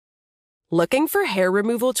Looking for hair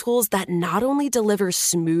removal tools that not only deliver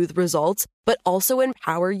smooth results, but also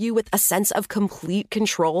empower you with a sense of complete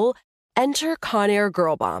control? Enter Conair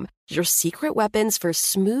Girl Bomb, your secret weapons for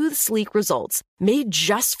smooth, sleek results, made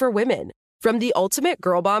just for women. From the ultimate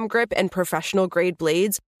Girl Bomb grip and professional-grade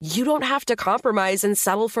blades, you don't have to compromise and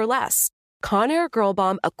settle for less. Conair Girl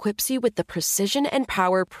Bomb equips you with the precision and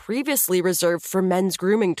power previously reserved for men's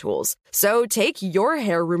grooming tools. So take your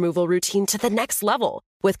hair removal routine to the next level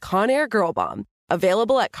with Conair Girl Bomb.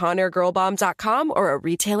 Available at ConairGirlBomb.com or a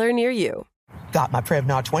retailer near you. Got my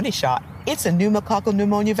Prevnar 20 shot. It's a pneumococcal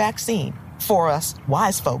pneumonia vaccine. For us,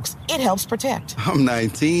 wise folks, it helps protect. I'm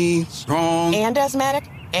 19, strong. And asthmatic,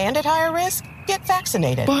 and at higher risk. Get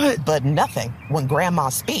vaccinated. But nothing when grandma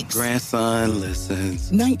speaks. Grandson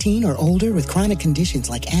listens. 19 or older with chronic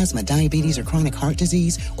conditions like asthma, diabetes, or chronic heart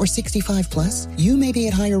disease, or 65 plus, you may be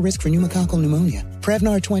at higher risk for pneumococcal pneumonia.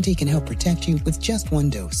 Prevnar 20 can help protect you with just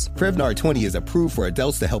one dose. Prevnar 20 is approved for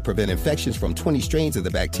adults to help prevent infections from 20 strains of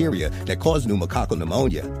the bacteria that cause pneumococcal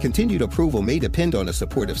pneumonia. Continued approval may depend on a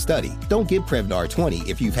supportive study. Don't give Prevnar 20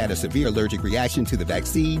 if you've had a severe allergic reaction to the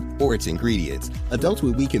vaccine or its ingredients. Adults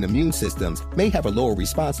with weakened immune systems may have a lower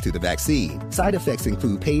response to the vaccine. Side effects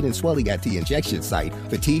include pain and swelling at the injection site,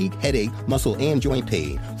 fatigue, headache, muscle, and joint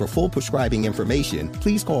pain. For full prescribing information,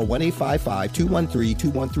 please call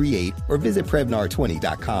 1-855-213-2138 or visit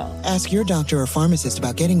Prevnar20.com. Ask your doctor or pharmacist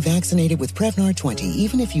about getting vaccinated with Prevnar 20,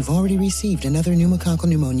 even if you've already received another pneumococcal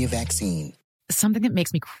pneumonia vaccine. Something that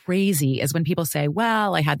makes me crazy is when people say,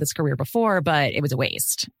 well, I had this career before, but it was a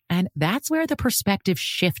waste. And that's where the perspective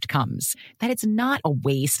shift comes, that it's not a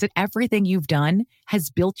waste, that everything you've done has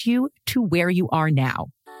built you to where you are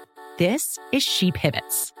now. This is She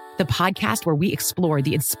Pivots, the podcast where we explore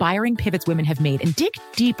the inspiring pivots women have made and dig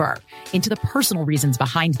deeper into the personal reasons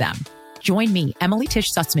behind them. Join me, Emily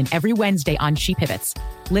Tish Sussman, every Wednesday on She Pivots.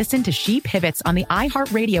 Listen to She Pivots on the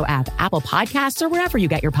iHeartRadio app, Apple Podcasts, or wherever you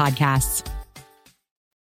get your podcasts.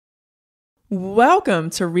 Welcome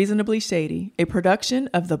to Reasonably Shady, a production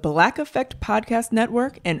of the Black Effect Podcast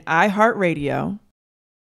Network and iHeartRadio.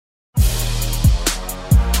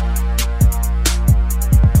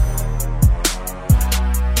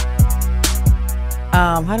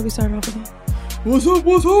 How do we start off again? What's up?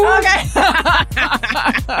 What's up? Okay.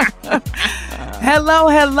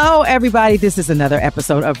 Hello, everybody. This is another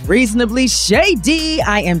episode of Reasonably Shady.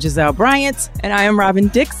 I am Giselle Bryant. And I am Robin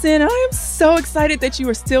Dixon. I am so excited that you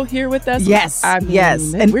are still here with us. Yes,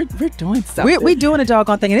 yes. And we're doing something. We're doing a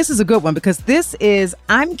doggone thing. And this is a good one because this is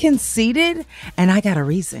I'm conceited and I got a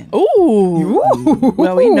reason. Ooh.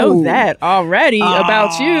 Well, we know that already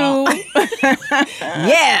about you.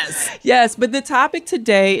 Yes. Yes. But the topic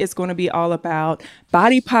today is going to be all about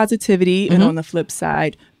body positivity and on the flip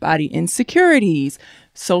side, body insecurities,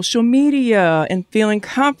 social media, and feeling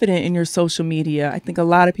confident in your social media. I think a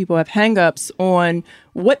lot of people have hangups on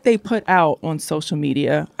what they put out on social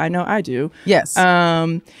media. I know I do. Yes.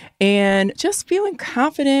 And just feeling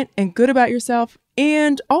confident and good about yourself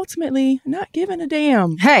and ultimately not giving a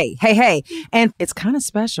damn. Hey. And it's kind of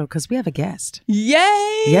special because we have a guest.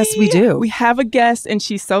 Yay! Yes, we do. We have a guest and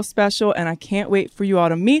she's so special and I can't wait for you all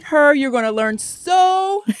to meet her. You're going to learn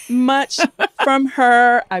so much from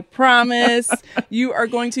her. I promise. You are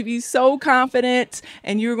going to be so confident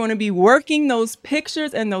and you're going to be working those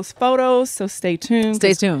pictures and those photos. So stay tuned.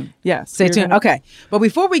 Stay tuned. Yes. Stay tuned. Okay. But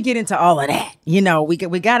before we get into all of that, we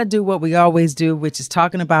got to do what we always do, which is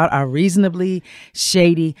talking about our reasonably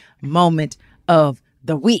shady moment of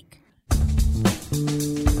the week.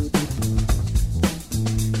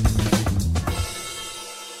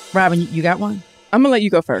 Robin, you got one? I'm going to let you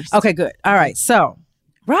go first. Okay, good. All right. So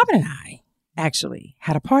Robin and I actually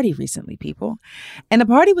had a party recently, people. And the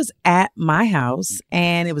party was at my house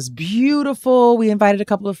and it was beautiful. We invited a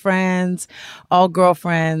couple of friends, all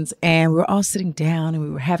girlfriends, and we were all sitting down and we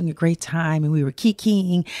were having a great time and we were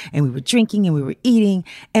kikiing and we were drinking and we were eating.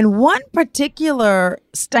 And one particular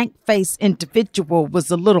stank-faced individual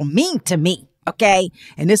was a little mean to me, okay?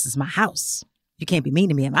 And this is my house. You can't be mean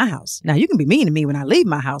to me at my house. Now, you can be mean to me when I leave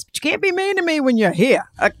my house, but you can't be mean to me when you're here,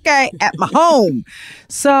 okay, at my home.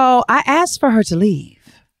 So I asked for her to leave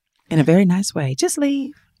in a very nice way. Just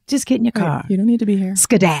leave. Just get in your car. You don't need to be here.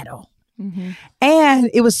 Skedaddle. Mm-hmm. And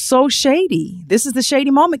it was so shady. This is the shady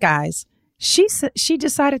moment, guys. She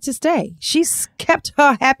decided to stay. She kept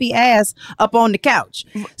her happy ass up on the couch.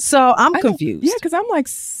 So I'm confused. Yeah, because I'm like,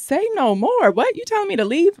 say no more. What? You telling me to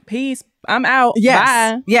leave? Peace. I'm out. Yes.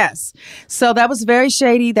 Bye. Yes. So that was very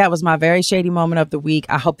shady. That was my very shady moment of the week.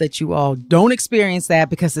 I hope that you all don't experience that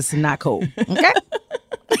because it's not cool. Okay?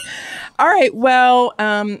 All right. Well,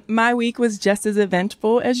 my week was just as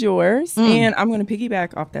eventful as yours. And I'm going to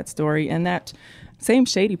piggyback off that story. And that same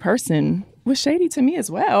shady person was shady to me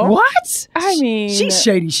as well. What? I mean, she's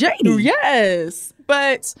shady. Yes.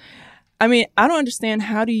 But I mean, I don't understand.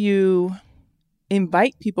 How do you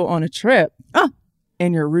invite people on a trip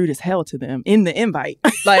and you're rude as hell to them in the invite?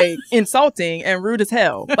 Like insulting and rude as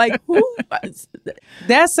hell. Like who?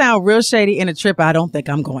 That sounds real shady in a trip I don't think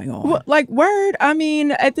I'm going on. Well, like word. I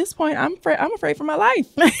mean, at this point, I'm afraid for my life.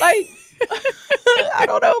 Like I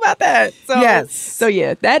don't know about that. So, yes. So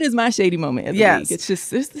yeah, that is my shady moment of the week. It's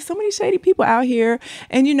just there's so many shady people out here,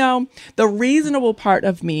 and you know, the reasonable part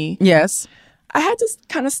of me. Yes. I had to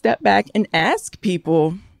kind of step back and ask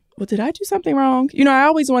people, well, did I do something wrong? You know, I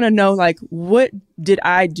always want to know, like, what did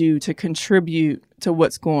I do to contribute to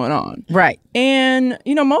what's going on? Right. And,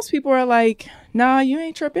 you know, most people are like, nah, you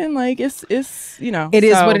ain't tripping. Like, it's you know. It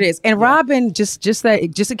is what it is. And Robin, just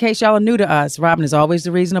in case y'all are new to us, Robin is always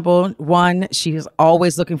the reasonable one. She's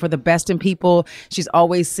always looking for the best in people. She's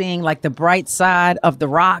always seeing, like, the bright side of the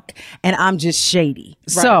rock. And I'm just shady.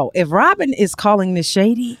 Right. So if Robin is calling this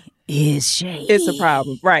shady, is shady. It's a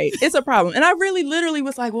problem. Right. It's a problem. And I really literally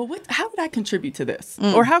was like, well, how would I contribute to this?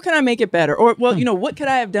 Or how can I make it better? Or, well, you know, what could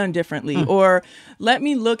I have done differently? Or let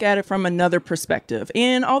me look at it from another perspective.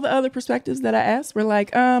 And all the other perspectives that I asked were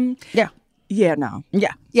like, no. Yeah, no.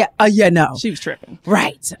 She was tripping.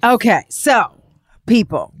 Right. Okay. So,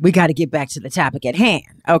 people, we got to get back to the topic at hand,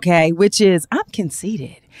 okay? Which is, I'm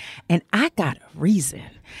conceited and I got a reason.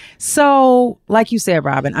 So, like you said,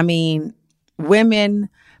 Robin, I mean, women,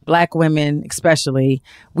 Black women especially,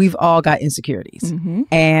 we've all got insecurities.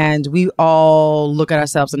 And we all look at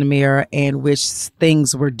ourselves in the mirror and wish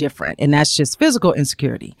things were different. And that's just physical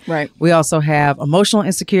insecurity. Right. We also have emotional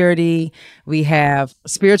insecurity. We have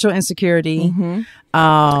spiritual insecurity. People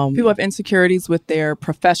have insecurities with their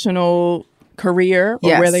professional career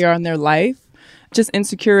or where they are in their life. Just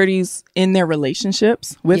insecurities in their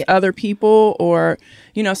relationships with other people, or,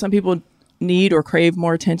 you know, some people need or crave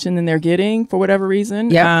more attention than they're getting for whatever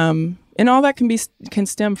reason. And all that can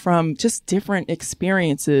stem from just different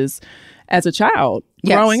experiences as a child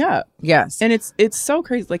growing up. Yes. And it's so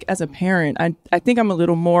crazy. Like, as a parent, I think I'm a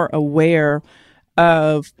little more aware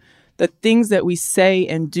of the things that we say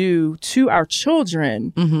and do to our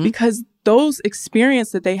children, because those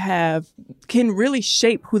experiences that they have can really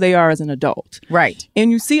shape who they are as an adult. Right.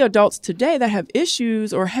 And you see adults today that have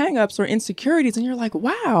issues or hangups or insecurities, and you're like,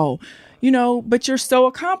 wow, you know, but you're so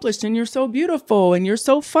accomplished and you're so beautiful and you're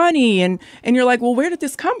so funny. And you're like, well, where did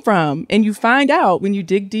this come from? And you find out when you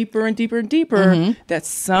dig deeper and deeper and deeper that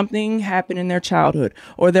something happened in their childhood,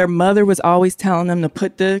 or their mother was always telling them to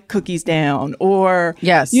put the cookies down, or,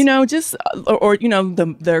 you know, just, or you know,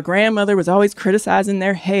 their grandmother was always criticizing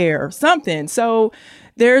their hair, something. So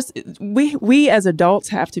we as adults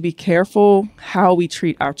have to be careful how we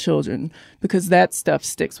treat our children, because that stuff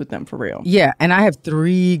sticks with them for real. Yeah. And I have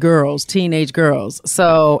 3 girls, teenage girls.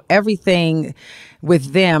 So everything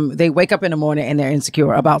with them, they wake up in the morning and they're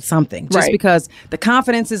insecure about something just because the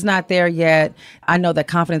confidence is not there yet. I know that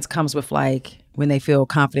confidence comes with, like, when they feel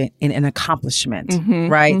confident in an accomplishment,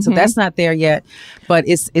 right? So that's not there yet, but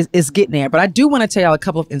it's getting there. But I do want to tell y'all a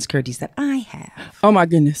couple of insecurities that I have. Oh my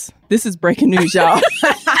goodness. This is breaking news, y'all.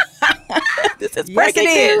 This is breaking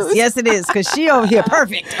news. Yes, it is. Because she over here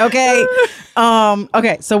perfect. Okay.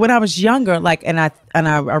 Okay. So when I was younger, like, and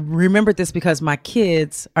I remembered this because my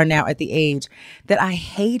kids are now at the age that I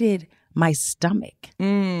hated my stomach.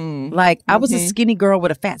 Like, I was a skinny girl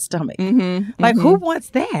with a fat stomach. Like, who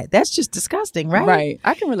wants that? That's just disgusting, right? Right.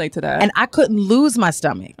 I can relate to that. And I couldn't lose my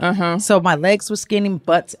stomach. So my legs were skinny,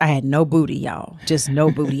 but I had no booty, y'all. Just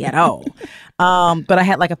no booty at all. But I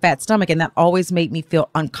had, like, a fat stomach, and that always made me feel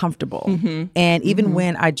uncomfortable. And even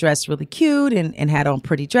when I dressed really cute and had on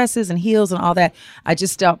pretty dresses and heels and all that, I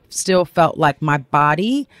just still felt like my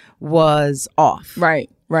body was off. Right.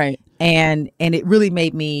 And it really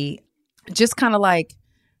made me just kind of like,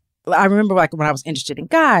 I remember, like, when I was interested in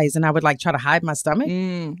guys and I would, like, try to hide my stomach.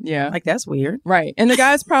 Like, that's weird. Right. And the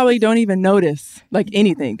guys probably don't even notice, like,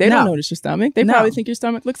 anything. They don't notice your stomach. They probably think your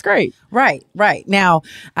stomach looks great. Right. Now,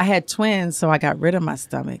 I had twins, so I got rid of my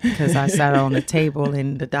stomach because I sat on the table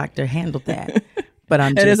and the doctor handled that. But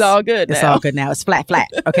and it's all good now. It's all good now. It's flat.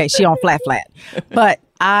 Okay, she on flat. But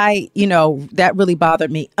that really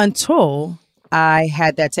bothered me until I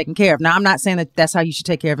had that taken care of. Now, I'm not saying that that's how you should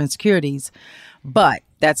take care of insecurities, but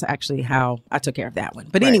that's actually how I took care of that one.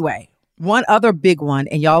 But anyway, one other big one,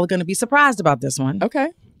 and y'all are going to be surprised about this one. Okay.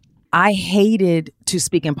 I hated to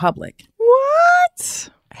speak in public. What?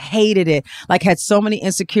 Hated it. Like had so many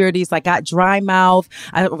insecurities, like got dry mouth.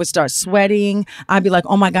 I would start sweating. I'd be like,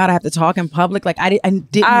 oh my God, I have to talk in public. Like I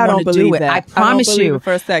didn't want to do it. I promise you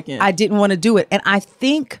for a second. I didn't want to do it. And I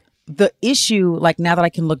think the issue, like now that I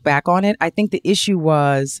can look back on it, I think the issue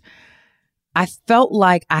was I felt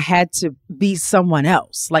like I had to be someone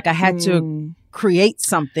else. Like I had to create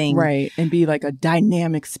something. Right. And be like a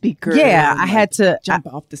dynamic speaker. Yeah. I had to jump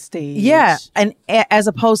off the stage. Yeah. And as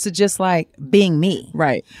opposed to just like being me.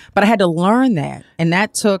 Right. But I had to learn that. And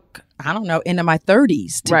that took, I don't know, into my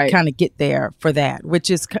 30s to kind of get there for that, which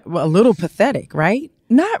is a little pathetic, right?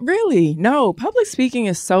 Not really. No, public speaking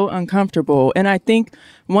is so uncomfortable. And I think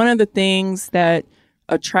one of the things that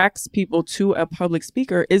attracts people to a public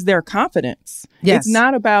speaker is their confidence. Yes. It's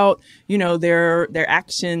not about, their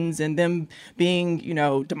actions and them being,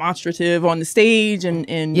 demonstrative on the stage and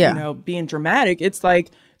being dramatic. It's like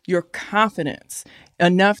your confidence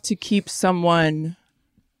enough to keep someone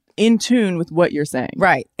in tune with what you're saying.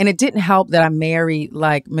 Right. And it didn't help that I married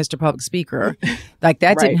like Mr. Public Speaker. Like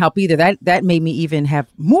that didn't help either. That made me even have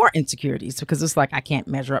more insecurities because it's like I can't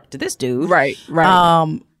measure up to this dude. Right.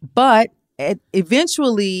 But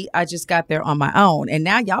eventually I just got there on my own, and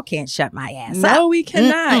now y'all can't shut my ass up. No, we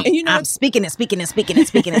cannot. And I'm speaking. Yes.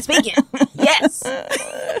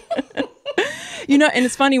 And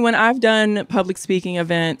it's funny when I've done public speaking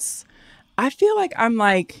events, I feel like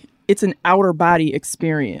it's an outer body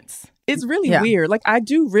experience. It's really weird. Like I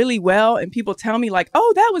do really well and people tell me like,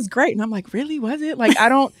 oh, that was great. And I'm like, really? Was it? Like, I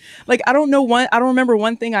don't remember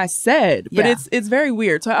one thing I said, but it's very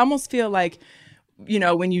weird. So I almost feel like,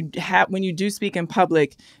 when you do speak in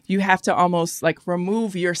public, you have to almost like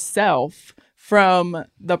remove yourself from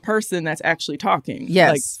the person that's actually talking. Yes.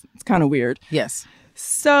 Like, it's kind of weird. Yes.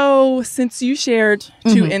 So since you shared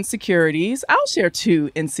two insecurities, I'll share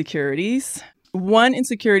two insecurities. One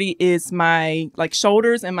insecurity is my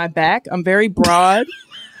shoulders and my back. I'm very broad.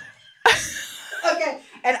 Okay.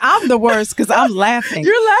 And I'm the worst because I'm laughing.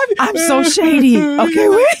 You're laughing. I'm so shady. Okay,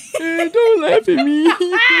 wait. Don't laugh at me.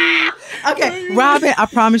 Okay, Robin, I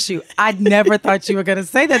promise you, I never thought you were going to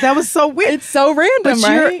say that. That was so weird. It's so random, but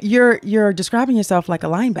right? You're describing yourself like a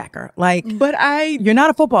linebacker. You're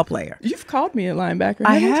not a football player. You've called me a linebacker.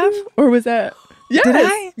 I have? Or was that? Yes. Did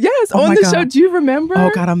I? Yes. Oh on the God. show. Do you remember?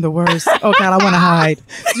 Oh God, I'm the worst. Oh God, I want to hide.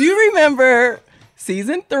 Do you remember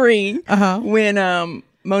season 3 when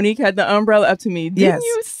Monique had the umbrella up to me? Didn't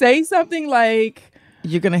you say something like,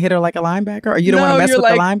 you're going to hit her like a linebacker? Or you don't want to mess with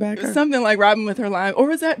the linebacker? Something like Robin with her line. Or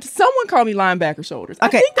was that someone called me linebacker shoulders?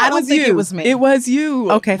 Okay, I don't think it was me. It was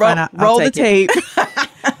you. Okay, fine. Roll the tape.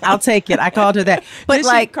 I'll take it. I called her that. But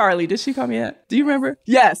Carly, did she call me that? Do you remember?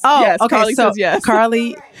 Yes. Oh, yes. Okay, Carly says yes.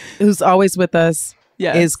 Carly, who's always with us,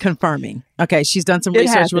 is confirming. Okay, she's done some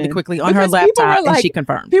research really quickly on her laptop, and she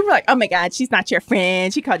confirmed. People were like, "Oh my God, she's not your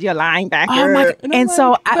friend. She called you a linebacker." Oh my God. And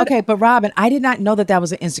so, but Robin, I did not know that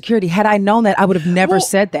was an insecurity. Had I known that, I would have never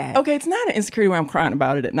said that. Okay, it's not an insecurity where I'm crying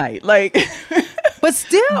about it at night, like. But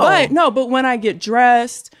still, but when I get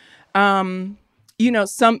dressed, some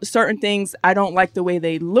certain things I don't like the way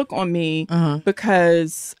they look on me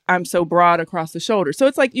because I'm so broad across the shoulder. So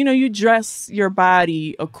it's like, you dress your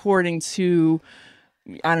body according to,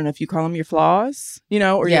 I don't know if you call them your flaws,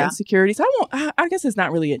 or your insecurities. I guess it's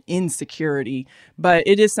not really an insecurity, but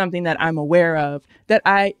it is something that I'm aware of that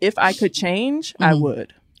if I could change, I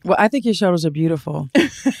would. Well, I think your shoulders are beautiful.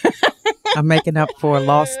 I'm making up for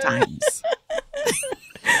lost times.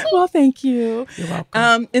 Well, thank you. You're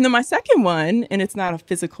welcome. And then my second one, and it's not a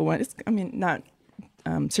physical one. It's, not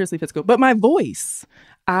seriously physical, but my voice.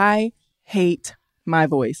 I hate my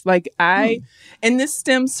voice. And this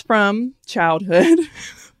stems from childhood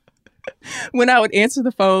when I would answer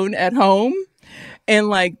the phone at home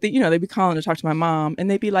and they'd be calling to talk to my mom and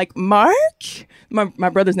they'd be like, Mark? My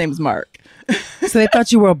brother's name is Mark. So they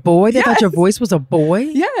thought you were a boy? They thought your voice was a boy?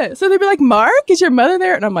 Yeah. So they'd be like, Mark, is your mother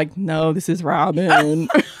there? And I'm like, no, this is Robin.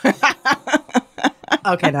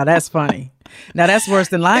 Okay, now that's funny. Now that's worse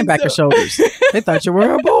than linebacker shoulders. They thought you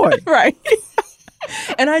were a boy. Right.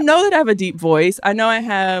 And I know that I have a deep voice. I know I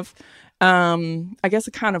have, I guess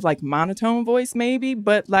a kind of monotone voice maybe,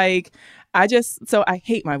 but I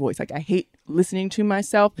hate my voice. I hate listening to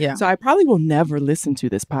myself. Yeah. So I probably will never listen to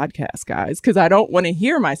this podcast, guys, because I don't want to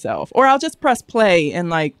hear myself. Or I'll just press play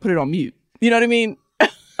and put it on mute. You know what I mean?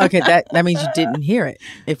 Okay, that means you didn't hear it.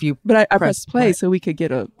 But I pressed play so we could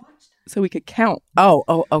count.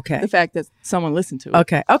 Oh, okay. The fact that someone listened to it.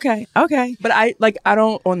 Okay. But I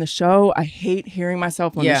don't on the show. I hate hearing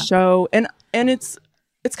myself on the show. And it's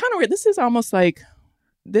kind of weird. This is almost like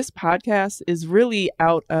this podcast is really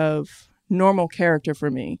out of normal character for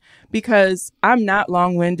me because I'm not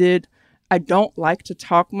long-winded. I don't like to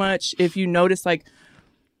talk much. If you notice, like,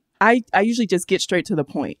 I usually just get straight to the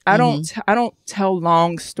point. I don't tell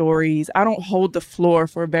long stories. I don't hold the floor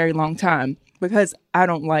for a very long time because I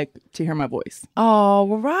don't like to hear my voice. Oh,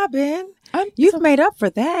 well, Robin, you've made up for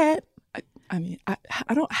that. I mean, I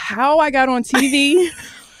don't how I got on TV.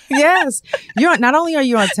 Yes, not only are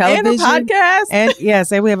you on television and a podcast, and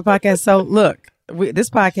yes, and we have a podcast. So look, this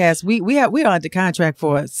podcast we are under contract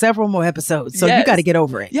for several more episodes. So you got to get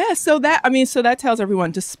over it. Yeah. So that tells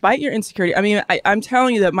everyone, despite your insecurity. I mean, I'm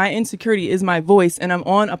telling you that my insecurity is my voice, and I'm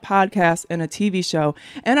on a podcast and a TV show,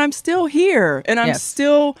 and I'm still here, and I'm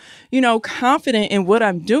still, confident in what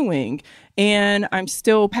I'm doing. And I'm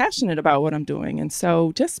still passionate about what I'm doing. And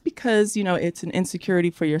so just because, it's an insecurity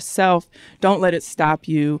for yourself, don't let it stop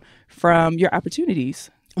you from your opportunities.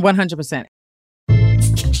 100%.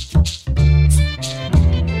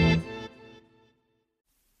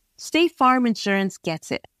 State Farm Insurance gets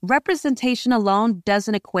it. Representation alone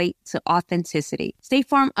doesn't equate to authenticity. State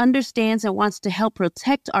Farm understands and wants to help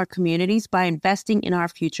protect our communities by investing in our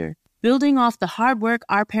future. Building off the hard work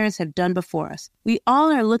our parents have done before us, we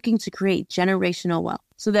all are looking to create generational wealth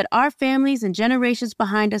so that our families and generations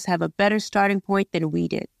behind us have a better starting point than we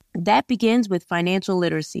did. That begins with financial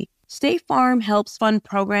literacy. State Farm helps fund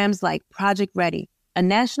programs like Project Ready, a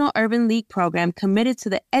National Urban League program committed to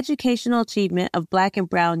the educational achievement of Black and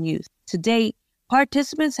Brown youth. To date,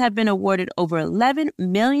 participants have been awarded over $11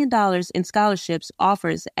 million in scholarships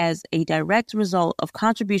offers as a direct result of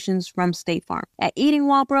contributions from State Farm. At Eating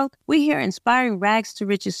While Broke, we hear inspiring rags to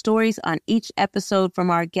riches stories on each episode from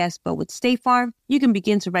our guests, but with State Farm, you can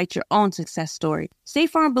begin to write your own success story. State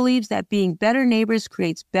Farm believes that being better neighbors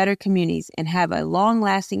creates better communities and have a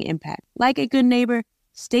long-lasting impact. Like a good neighbor,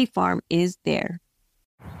 State Farm is there.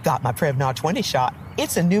 Got my Prevnar 20 shot.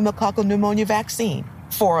 It's a pneumococcal pneumonia vaccine.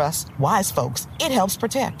 For us, wise folks, it helps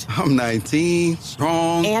protect. I'm 19,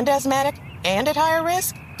 strong. And asthmatic, and at higher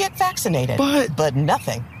risk. Get vaccinated. But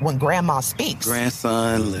nothing when grandma speaks.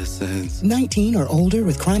 Grandson listens. 19 or older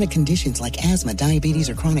with chronic conditions like asthma, diabetes,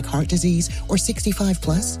 or chronic heart disease, or 65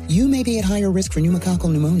 plus, you may be at higher risk for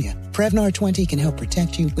pneumococcal pneumonia. Prevnar 20 can help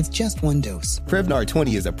protect you with just one dose. Prevnar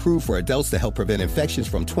 20 is approved for adults to help prevent infections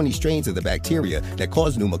from 20 strains of the bacteria that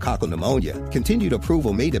cause pneumococcal pneumonia. Continued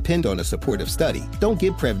approval may depend on a supportive study. Don't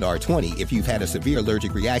give Prevnar 20 if you've had a severe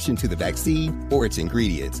allergic reaction to the vaccine or its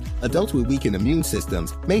ingredients. Adults with weakened immune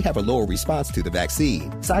systems may have a lower response to the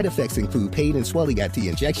vaccine. Side effects include pain and swelling at the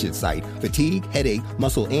injection site, fatigue, headache,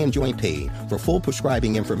 muscle, and joint pain. For full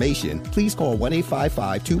prescribing information, please call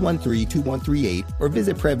 1-855-213-2138 or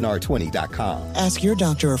visit Prevnar20.com. Ask your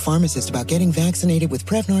doctor or pharmacist about getting vaccinated with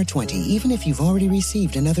Prevnar 20, even if you've already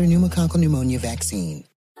received another pneumococcal pneumonia vaccine.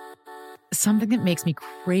 Something that makes me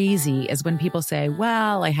crazy is when people say,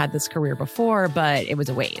 well, I had this career before, but it was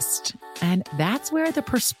a waste. And that's where the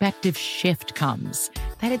perspective shift comes,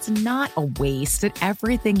 that it's not a waste, that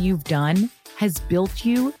everything you've done has built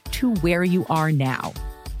you to where you are now.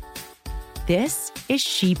 This is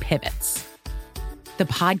She Pivots, the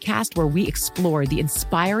podcast where we explore the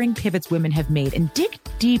inspiring pivots women have made and dig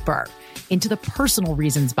deeper into the personal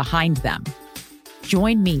reasons behind them.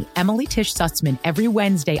 Join me, Emily Tish Sussman, every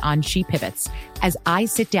Wednesday on She Pivots as I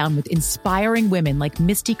sit down with inspiring women like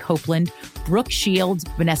Misty Copeland, Brooke Shields,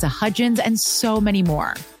 Vanessa Hudgens, and so many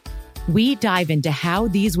more. We dive into how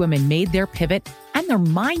these women made their pivot and their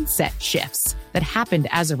mindset shifts that happened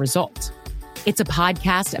as a result. It's a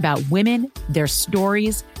podcast about women, their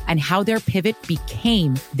stories, and how their pivot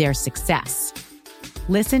became their success.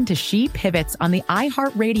 Listen to She Pivots on the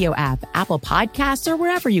iHeartRadio app, Apple Podcasts, or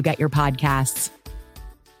wherever you get your podcasts.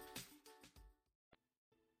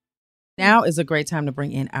 Now is a great time to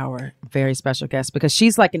bring in our very special guest because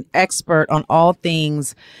she's like an expert on all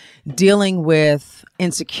things dealing with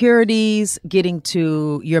insecurities, getting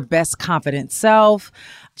to your best confident self.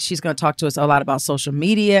 She's going to talk to us a lot about social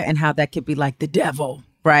media and how that could be like the devil,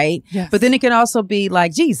 right? Yes. But then it can also be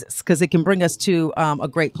like Jesus because it can bring us to a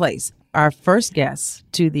great place. Our first guest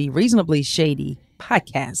to the Reasonably Shady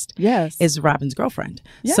podcast is Robin's girlfriend.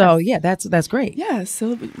 Yes. So yeah, that's great. Yeah,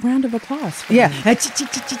 so round of applause for yeah. And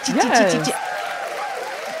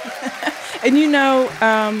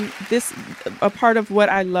this a part of what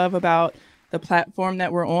I love about the platform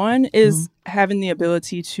that we're on is having the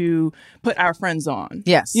ability to put our friends on.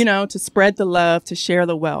 Yes. To spread the love, to share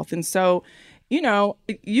the wealth. And so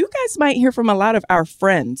you guys might hear from a lot of our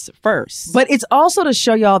friends first. But it's also to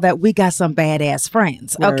show y'all that we got some badass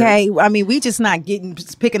friends, okay? I mean, we just not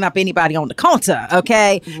picking up anybody on the corner,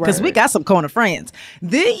 okay? Because we got some corner friends.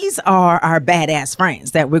 These are our badass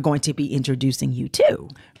friends that we're going to be introducing you to.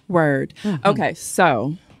 Word. Mm-hmm. Okay,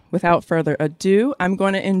 so without further ado, I'm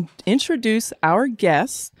going to introduce our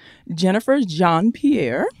guest, Jennifer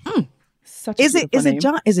Jean-Pierre. Is it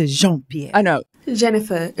John? Is it Jean-Pierre? I know.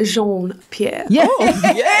 Jennifer Jean-Pierre. Yeah. Oh,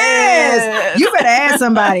 yes. You better ask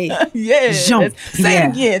somebody. Yes.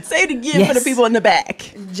 Jean-Pierre. Say it again for the people in the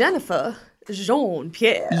back. Jennifer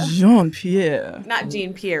Jean-Pierre. Jean-Pierre. Not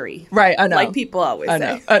Jean-Pierre. Right, I know. Like people always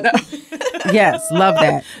say. I know. Yes, love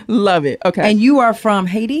that. Love it. Okay. And you are from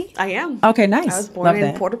Haiti? I am. Okay, nice. I was born love in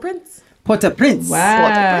that. Port-au-Prince. Port-au-Prince.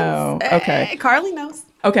 Wow. Port-au-Prince. Okay. Hey, Carly knows.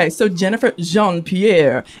 Okay, so Jennifer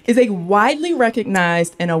Jean-Pierre is a widely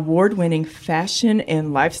recognized and award-winning fashion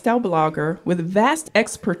and lifestyle blogger with vast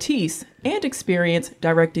expertise and experience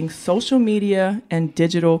directing social media and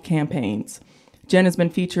digital campaigns. Jen has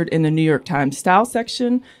been featured in the New York Times Style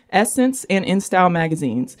section, Essence, and InStyle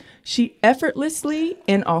magazines. She effortlessly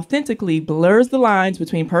and authentically blurs the lines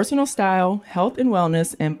between personal style, health and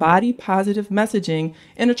wellness, and body positive messaging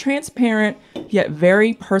in a transparent yet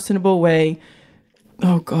very personable way.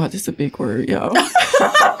 Oh God, this is a big word, yo.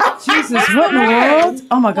 Jesus, what in the world?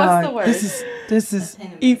 Oh my God. the word? This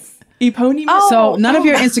is Eponymous. So none of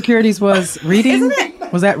your insecurities was reading?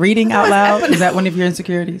 Was that reading out loud? Is that one of your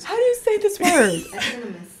insecurities? How do you say this word?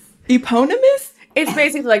 Eponymous? It's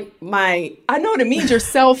basically like my... I know what it means.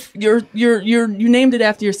 Yourself. You named it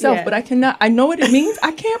after yourself, Yeah. but I cannot. I know what it means.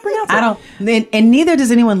 I can't pronounce it. I don't, and neither does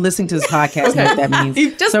anyone listening to this podcast know what that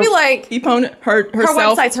means. Just be like, Her her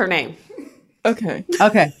website's her name. Okay.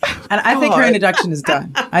 Okay. And I think her introduction is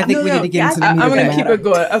done. I think we need to get into the meat I'm of the gonna keep matter. it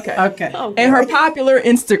going. Okay. Okay. Oh, And her popular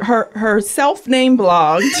her self-named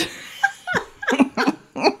blog.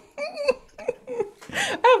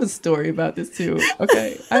 I have a story about this too.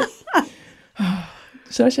 Okay.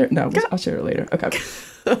 Should I share? No, I'll share it later. Okay.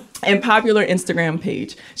 And popular Instagram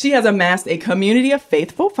page. She has amassed a community of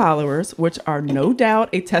faithful followers, which are no doubt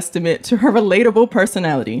a testament to her relatable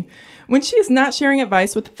personality. When she is not sharing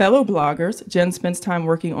advice with fellow bloggers, Jen spends time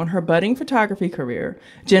working on her budding photography career.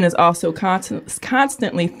 Jen is also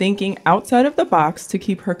constantly thinking outside of the box to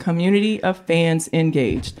keep her community of fans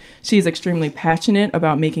engaged. She is extremely passionate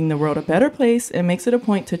about making the world a better place and makes it a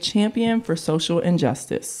point to champion for social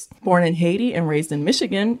injustice. Born in Haiti and raised in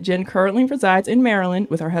Michigan, Jen currently resides in Maryland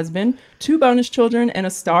with her husband, 2 bonus children, and a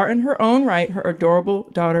star in her own right, her adorable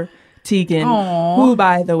daughter, Tegan, who,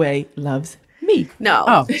 by the way, loves me.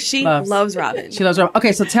 No, she loves Robin. She loves Robin.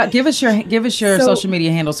 Okay, so give us your social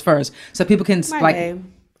media handles first, so people can My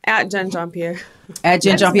name. At Jen Jean-Pierre. At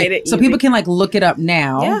Jen I just made Jean-Pierre, it so easy. people can look it up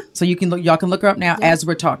now. Yeah. So y'all can look her up now as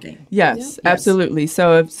we're talking. Yes, absolutely.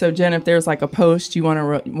 So Jen, if there's like a post you want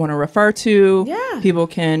to refer to, people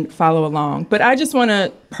can follow along. But I just want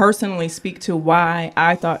to personally speak to why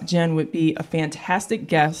I thought Jen would be a fantastic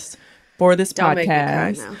guest for this Don't make me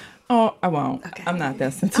cry podcast. now. Oh, I won't. Okay. I'm not that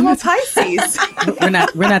I'm sensitive. a Pisces.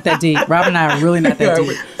 We're not that deep. Robin and I are really not that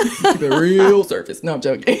deep. Keep it real surface. No, I'm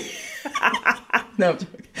joking. No, I'm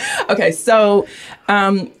joking. Okay, so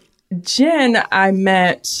Jen, I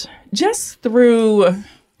met just through,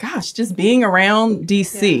 just being around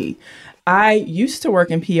DC. I used to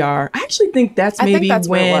work in PR. I actually think that's maybe where it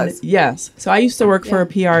when, was. yes. So I used to work for a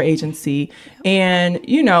PR agency, and,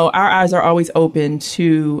 our eyes are always open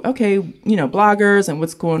to, bloggers and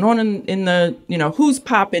what's going on in the, who's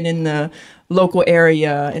popping in the local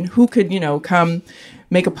area and who could, come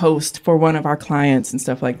make a post for one of our clients and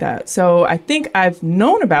stuff like that. So I think I've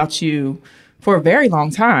known about you for a very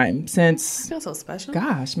long time, since, I feel so special.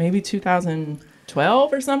 gosh, maybe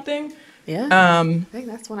 2012 or something. Yeah. I think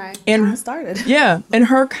that's when I kinda started. Yeah. And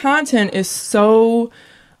her content is so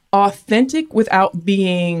authentic without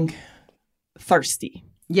being thirsty.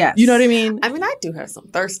 Yes. You know what I mean? I mean, I do have some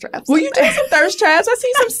thirst traps. Well, you do have some thirst traps. I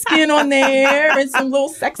see some skin on there and some little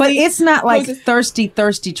sexy. But it's not like thirsty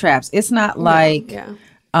traps. It's not like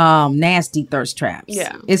nasty thirst traps.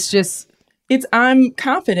 Yeah. It's just I'm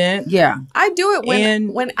confident. Yeah. I do it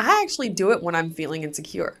when I actually do it when I'm feeling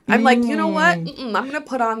insecure. I'm like, you know what? I'm going to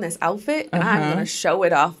put on this outfit and I'm going to show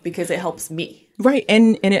it off because it helps me. Right.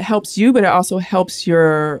 And it helps you, but it also helps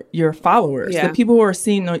your followers. Yeah. The people who are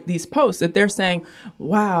seeing these posts, that they're saying,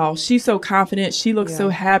 wow, she's so confident. She looks so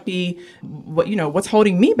happy. What's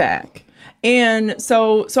holding me back? And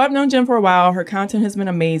so I've known Jen for a while. Her content has been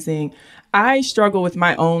amazing. I struggle with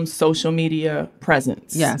my own social media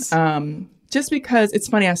presence. Yes. Just because it's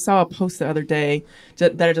funny, I saw a post the other day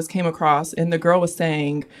that I just came across, and the girl was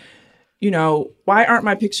saying, why aren't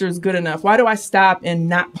my pictures good enough? Why do I stop and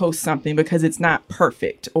not post something because it's not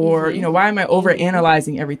perfect? Or, why am I over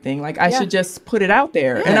analyzing everything? Like, I should just put it out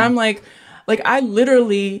there. And I'm like I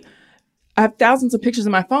literally, I have thousands of pictures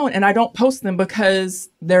on my phone and I don't post them because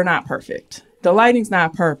they're not perfect. the lighting's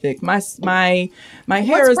not perfect. My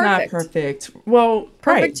hair is not perfect. Well,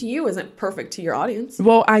 perfect to you isn't perfect to your audience.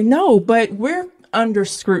 Well, I know, but we're under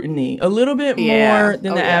scrutiny a little bit more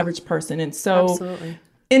than the average person. And so, absolutely.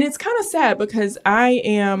 And it's kind of sad because I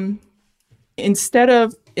am, instead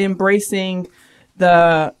of embracing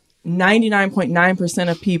the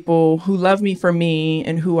 99.9% of people who love me for me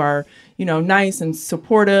and who are, you know, nice and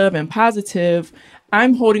supportive and positive,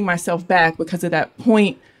 I'm holding myself back because of that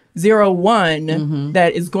 0.01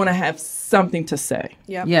 that is going to have something to say.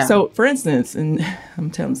 Yep. Yeah. So, for instance, and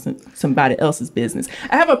I'm telling somebody else's business,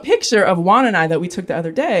 I have a picture of Juan and I that we took the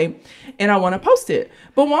other day, and I want to post it.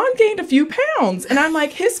 But Juan gained a few pounds, and I'm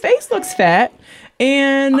like, his face looks fat,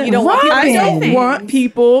 and you don't I don't want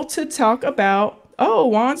people to talk about, oh,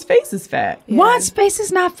 Juan's face is fat. Yeah. Juan's face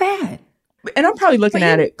is not fat. And I'm probably looking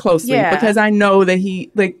at it closely because I know that he,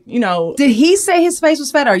 like, you know. Did he say his face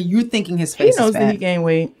was fat, or are you thinking his face is fat? He knows that he gained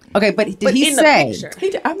weight. Okay, but did he say?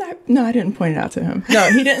 No, I didn't point it out to him. No,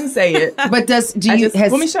 he didn't say it. But let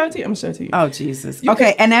me show it to you. I'm going to show it to you. Oh, Jesus.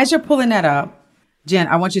 Okay, and as you're pulling that up, Jen,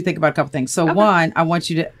 I want you to think about a couple things. So one, I want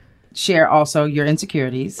you to share also your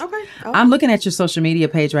insecurities. Okay. I'm looking at your social media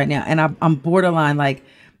page right now, and I'm borderline like,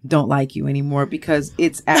 don't like you anymore because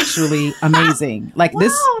it's actually amazing. Like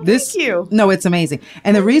this, thank you. No, it's amazing.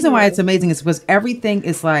 And the reason why it's amazing is because everything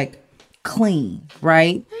is like clean,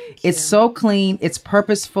 right? It's so clean. It's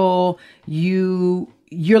purposeful. You're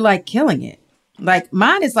like killing it. Like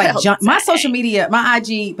mine is like junk. My social media, my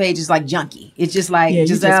IG page is like junky. It's just like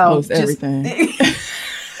Giselle. You just post everything.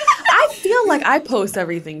 I feel like I post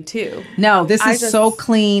everything too. No, this is so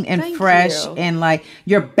clean and fresh, and like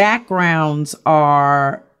your backgrounds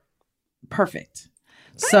are perfect.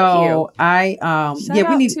 So I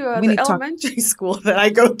we need to we need the to elementary school that I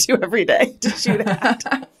go to every day to shoot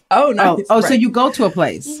at. Oh no! Oh, so you go to a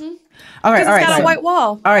place. Mm-hmm. All right, all right. It's got a white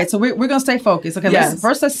wall. All right, so we're gonna stay focused. Okay,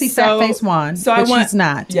 let's see Fat Face Juan. So but she's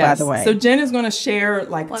not, by the way. So Jen is going to share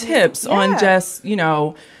like tips on just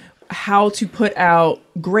how to put out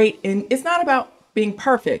great. And it's not about being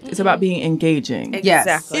perfect; it's about being engaging.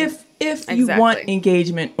 Exactly. If you want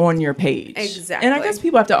engagement on your page. Exactly. And I guess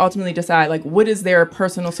people have to ultimately decide, like, what is their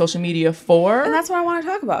personal social media for? And that's what I want to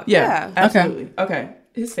talk about. Yeah. Absolutely. Okay.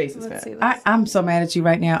 His face is fat. I'm so mad at you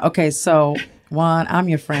right now. Okay, so Juan, I'm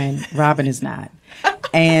your friend. Robin is not.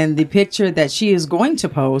 And the picture that she is going to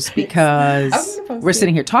post, because we're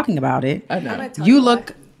sitting here talking about it, you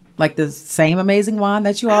look like the same amazing Juan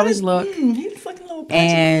that you always look. He's looking a little patchy.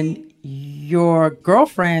 And your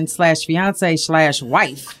girlfriend / fiance /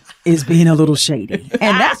 wife is being a little shady.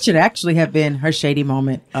 And that should actually have been her shady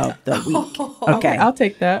moment of the week. Okay. I'll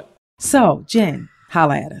take that. So, Jen,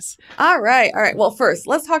 holla at us. All right. Well, first,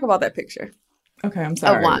 let's talk about that picture. Okay, I'm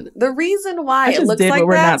sorry. Of Juan. The reason why it looks did like what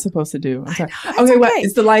we're that, not supposed to do. I'm sorry. Okay, what?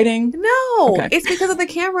 Is the lighting? No, it's because of the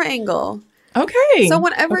camera angle. Okay. So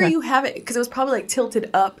whenever you have it, because it was probably like tilted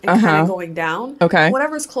up and kind of going down. Okay.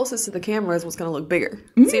 Whatever's closest to the camera is what's going to look bigger.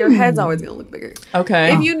 So your head's always going to look bigger.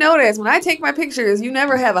 Okay. If you notice, when I take my pictures, you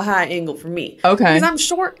never have a high angle for me. Okay. Because I'm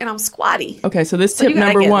short and I'm squatty. Okay, so this tip you gotta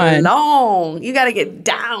number get one. Long. You got to get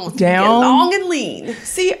down. Get long and lean.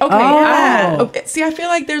 See, okay. See, I feel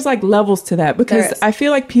like there's like levels to that, because I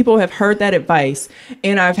feel like people have heard that advice,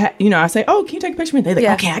 and I've had, I say, oh, can you take a picture of me? They're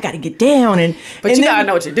like, okay, I got to get down. But you got to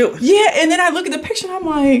know what you're doing. Yeah, and then I look at the picture and I'm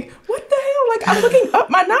like, what the hell? Like, I'm looking up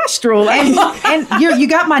my nostril. And you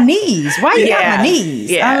got my knees. Why you got my knees?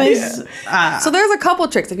 Yeah. So there's a couple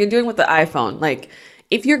tricks if you're doing with the iPhone. Like,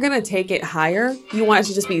 if you're going to take it higher, you want it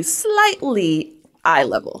to just be slightly eye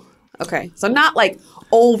level. Okay. So not like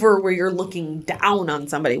over where you're looking down on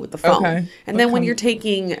somebody with the phone. Okay. And then when you're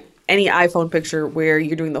taking any iPhone picture where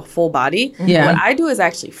you're doing the full body, what I do is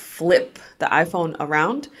actually flip the iPhone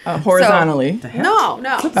around horizontally. No.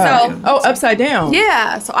 Upside down.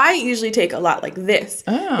 Yeah. So I usually take a lot like this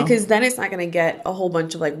because then it's not going to get a whole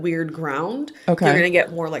bunch of like weird ground. Okay. You're going to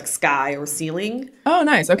get more like sky or ceiling. Oh,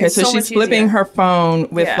 nice. Okay. It's So so she's much flipping easier. her phone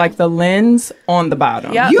with like the lens on the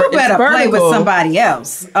bottom. Yep. You better play with somebody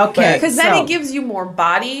else. Okay. Because then it gives you more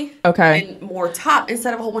body and more top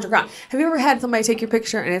instead of a whole bunch of ground. Have you ever had somebody take your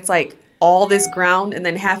picture and it's like all this ground and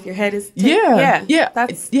then half your head is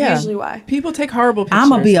that's usually why people take horrible pictures. I'm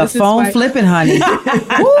gonna be a phone flipping honey.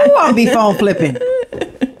 Ooh, I'll be phone flipping.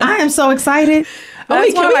 I am so excited.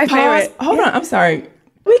 That's one of my pause? favorite. Hold on, I'm sorry.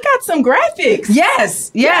 We got some graphics.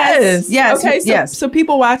 Yes. Okay, so, yes. so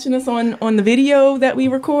people watching us on the video that we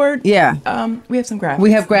record, we have some graphics.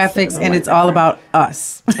 We have graphics, and it's all about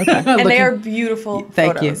us. Okay. And they are beautiful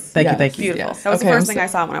Thank you. photos. Thank you. Beautiful. Yes. That was the first thing I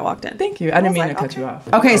saw when I walked in. Thank you. I didn't mean to cut you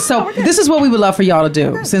off. Okay, so this is what we would love for y'all to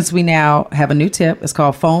do. Since we now have a new tip, it's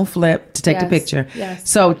called phone flip to take the picture. Yes.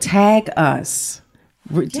 So tag us.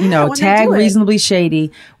 when Tag they do it. Reasonably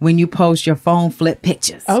Shady when you post your phone flip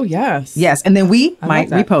pictures. Oh, yes. Yes, and then we I might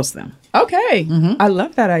love that. repost them. Okay. I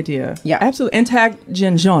love that idea. Yeah. Absolutely. And tag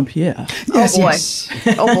Jean-Pierre. Yes, boy. yes.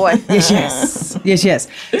 Oh boy. Yes.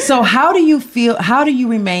 So how do you feel? How do you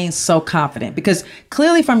remain so confident? Because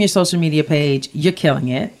clearly from your social media page, you're killing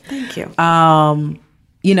it. Thank you.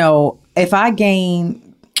 You know, if I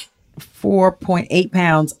gain 4.8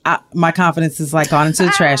 pounds, my confidence is like gone into the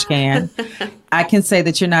trash can. I can say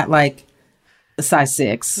that you're not like a size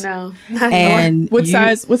 6. No. And What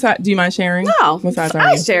size? Do you mind sharing? No. What size are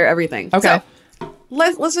I you? share everything. Okay. So,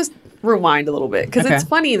 let's just rewind a little bit because Okay. it's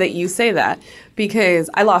funny that you say that because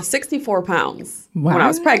I lost 64 pounds when I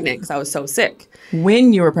was What? pregnant because I was so sick.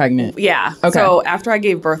 When you were pregnant? Yeah. Okay. So after I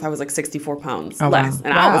gave birth, I was like 64 pounds Oh, less. wow.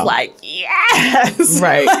 And I was Wow. like, yes.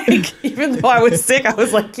 Right. Like, even though I was sick, I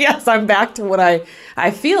was like, yes, I'm back to what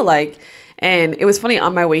I feel like. And it was funny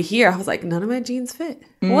on my way here, I was like, none of my jeans fit.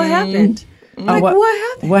 What happened? Like, what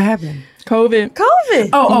happened? What happened? COVID. COVID.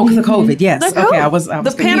 Oh, the COVID. Yes. The Okay. COVID. I was the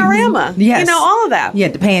thinking- panorama. Yes. You know, all of that. Yeah,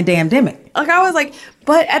 the pandemic. Like, I was like,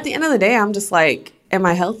 but at the end of the day, I'm just like, am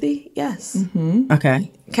I healthy? Yes.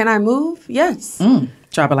 Okay. Can I move? Yes.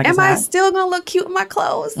 Drop it like Am it's I hot. still going to look cute in my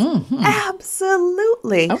clothes?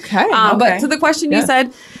 Absolutely. Okay, But okay. to the question Yeah. you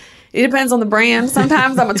said, it depends on the brand.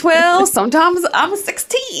 Sometimes I'm a 12, sometimes I'm a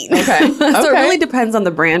 16. Okay. So it Okay. really depends on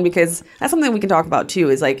the brand because that's something we can talk about too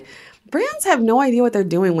is like brands have no idea what they're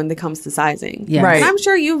doing when it comes to sizing. Yes. Right. And I'm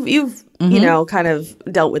sure you've you know, kind of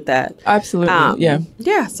dealt with that. Absolutely. Yeah.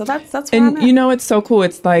 Yeah, so that's where I'm And at. you know, it's so cool.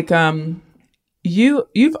 It's like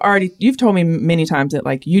you've told me many times that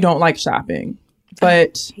like you don't like shopping,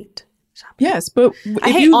 but hate shopping. yes, but I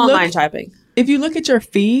if hate you online look, shopping. if you look at your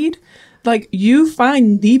feed, like you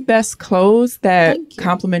find the best clothes that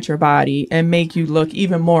complement your body and make you look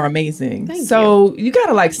even more amazing. So you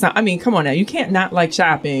gotta like, I mean, come on now, you can't not like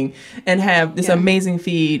shopping and have this amazing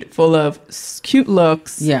feed full of cute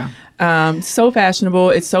looks. Yeah. So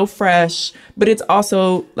fashionable. It's so fresh, but it's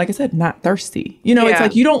also, like I said, not thirsty. You know, it's Yeah.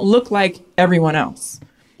 like you don't look like everyone else.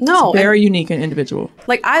 No, It's very unique and individual.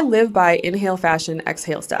 like I live by inhale fashion,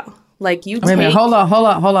 exhale style. Like you Wait a minute. take Hold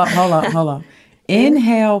on.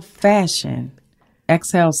 Inhale fashion,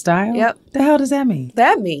 exhale style. Yep. The hell does that mean?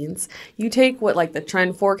 that means you take what like the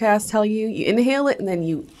trend forecasts tell you, you inhale it and then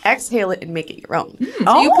you exhale it and make it your own.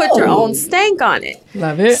 So you put your own stank on it.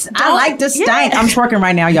 Love it. I like this stank. I'm twerking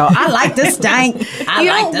right now, y'all. I like this stank. I You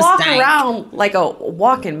like don't this walk stank. around like a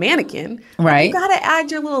walking mannequin. Right. You gotta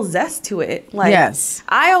add your little zest to it. Like Yes.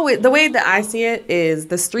 the way that I see it is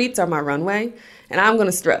the streets are my runway and I'm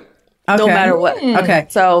gonna strip. No Okay. matter what. Okay.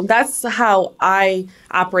 So that's how I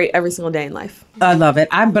operate every single day in life. I love it.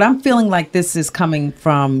 But I'm feeling like this is coming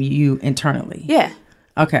from you internally. Yeah.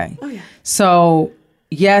 Okay. Oh, yeah. So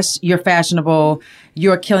yes, you're fashionable.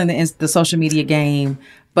 You're killing the social media game.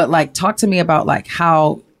 But like, talk to me about like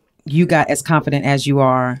how you got as confident as you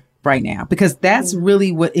are right now, because that's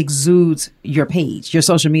really what exudes your page, your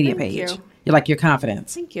social media Thank page. you. You're like your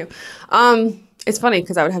confidence. Thank you. It's funny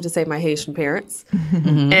because I would have to say my Haitian parents,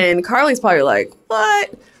 and Carly's probably like,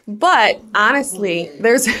 "What?" But honestly,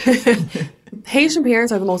 there's Haitian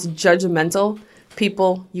parents are the most judgmental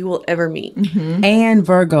people you will ever meet. And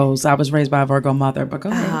Virgos. I was raised by a Virgo mother, but go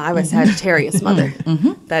ahead. I have a Sagittarius mother.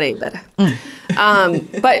 That ain't better.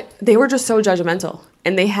 But they were just so judgmental,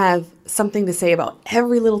 and they have something to say about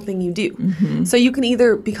every little thing you do. So you can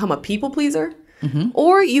either become a people pleaser,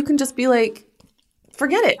 or you can just be like,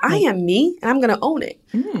 forget it. I am me, and I'm going to own it.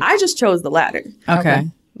 I just chose the latter. Okay.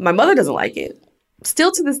 My mother doesn't like it.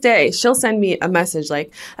 Still to this day, she'll send me a message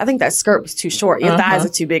like, I think that skirt was too short. Your thighs are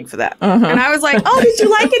too big for that. And I was like, oh, did you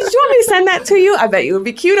like it? Did you want me to send that to you? I bet it would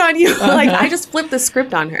be cute on you. Like, I just flipped the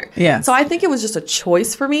script on her. Yes. So I think it was just a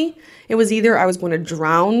choice for me. It was either I was going to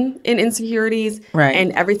drown in insecurities Right.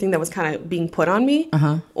 and everything that was kind of being put on me,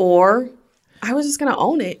 or I was just going to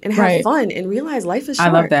own it and have Right. fun and realize life is I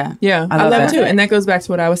short. love that. Yeah, I love love it that. too. And that goes back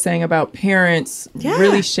to what I was saying about parents Yeah.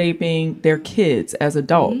 really shaping their kids as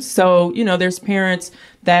adults. So, you know, there's parents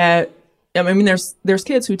that, I mean, there's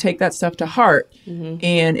kids who take that stuff to heart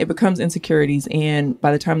and it becomes insecurities. And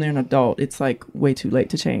by the time they're an adult, it's like way too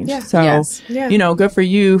late to change. Yeah. So, Yes. Yeah. you know, good for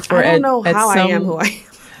you for I don't know at how I some- am who I am.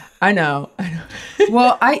 I know.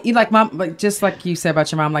 Well, just like you said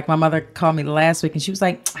about your mom, like my mother called me last week and she was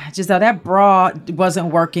like, Giselle, that bra wasn't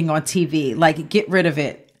working on TV. Like, get rid of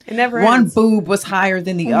it. It never One ends. boob was higher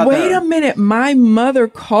than the other. Wait a minute. My mother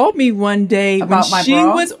called me one day About when my she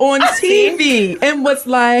bra? was on TV and was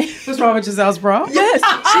like, What's wrong with Giselle's bra? yes,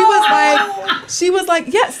 she was like,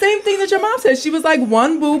 yeah, same thing that your mom said. She was like,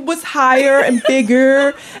 one boob was higher and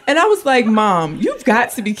bigger. And I was like, Mom, you've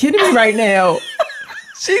got to be kidding me right now.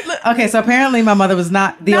 Okay, so apparently my mother was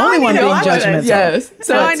not the only one being judgmental. Yes.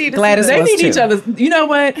 So I need to Gladys see they was need too. each other's. You know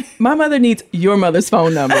what? My mother needs your mother's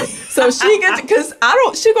phone number. So she gets, because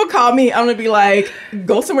she gonna call me. I'm gonna be like,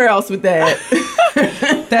 go somewhere else with that.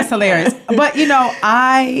 That's hilarious. But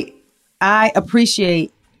I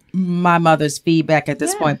appreciate my mother's feedback at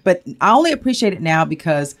this point, but I only appreciate it now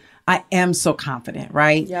because I am so confident,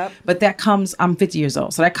 right? Yep. But I'm 50 years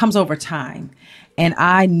old, so that comes over time. And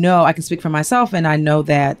I know, I can speak for myself, and I know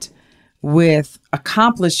that with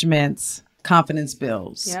accomplishments, confidence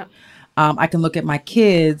builds. Yep. I can look at my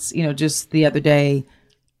kids, just the other day,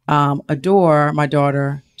 Adore, my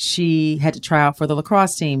daughter, she had to try out for the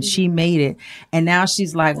lacrosse team. She made it. And now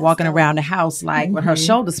she's like walking around the house like with her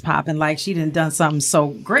shoulders popping like she done something so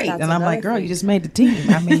great. That's and I'm like, girl, thing. you just made the team.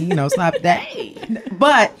 I mean, it's not that.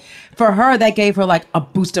 But for her, that gave her like a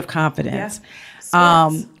boost of confidence.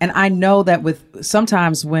 And I know that with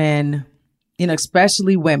sometimes when,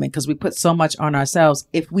 especially women, because we put so much on ourselves,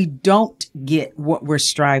 if we don't get what we're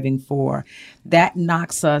striving for, that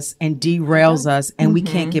knocks us and derails us and we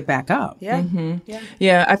can't get back up. Yeah.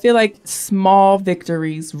 Yeah, I feel like small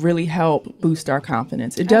victories really help boost our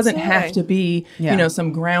confidence. It doesn't have to be,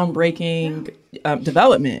 some groundbreaking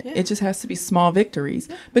development. It just has to be small victories.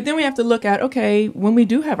 But then we have to look at, okay, when we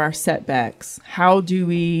do have our setbacks, how do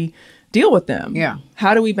we deal with them? Yeah.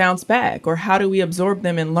 How do we bounce back, or how do we absorb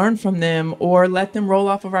them and learn from them, or let them roll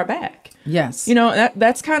off of our back? Yes.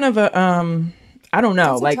 That's kind of a I don't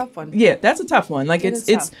know. That's a tough one. Yeah, that's a tough one. Like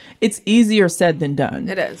it's easier said than done.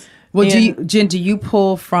 It is. Well, Jen, do you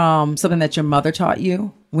pull from something that your mother taught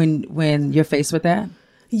you when you're faced with that?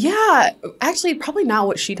 Yeah, actually, probably not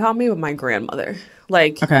what she taught me, but my grandmother.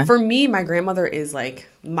 Like, for me, my grandmother is like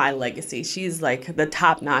my legacy. She's like the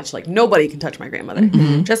top notch. Like, nobody can touch my grandmother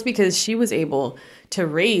just because she was able to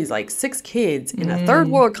raise like 6 kids in a third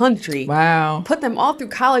world country. Wow. Put them all through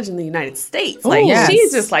college in the United States. Ooh, Like, yes.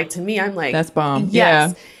 she's just like, to me, I'm like, That's bomb.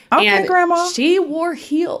 Yes. Yeah. Okay, and Grandma. she wore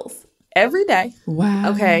heels every day.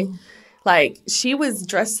 Wow. Okay. Like, she was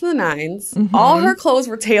dressed to the nines. All her clothes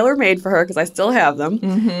were tailor-made for her because I still have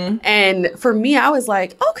them. And for me, I was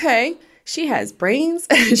like, okay, she has brains,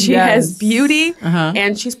 she has beauty,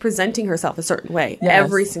 and she's presenting herself a certain way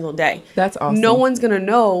every single day. That's awesome. No one's going to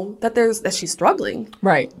know that she's struggling.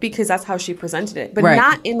 Right. Because that's how she presented it. But Right.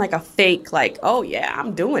 not in like a fake, like, oh yeah,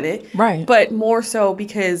 I'm doing it. Right. But more so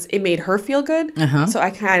because it made her feel good. So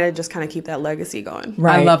I kind of keep that legacy going.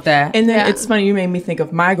 Right. I love that. And then it's funny, you made me think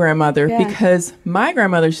of my grandmother because my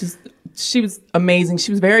grandmother, she was amazing.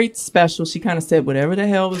 She was very special. She kind of said whatever the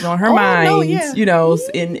hell was on her mind,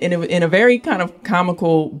 in a very kind of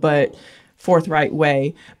comical but forthright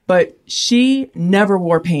way. But she never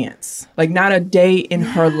wore pants, like not a day in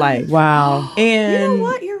her life. Wow. And You know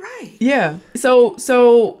what? You're right. yeah.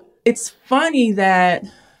 So it's funny that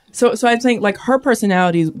so I think like her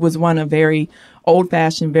personality was one of very old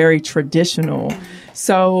fashioned, very traditional.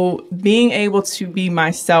 So being able to be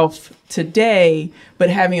myself today, but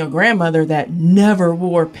having a grandmother that never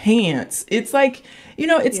wore pants, it's like,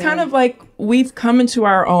 it's kind of like we've come into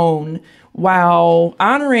our own while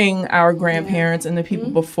honoring our grandparents and the people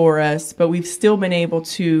before us, but we've still been able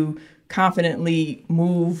to confidently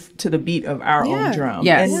move to the beat of our own drum.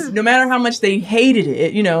 Yes. And no matter how much they hated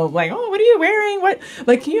it, like, oh, what are you wearing? What?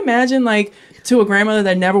 Like, can you imagine, like, to a grandmother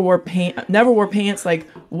that never wore pants, like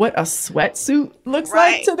what a sweatsuit looks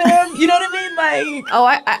like to them? You know what I mean? Like, Oh,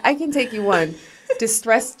 I can take you one.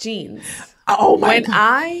 Distressed jeans. oh my When God.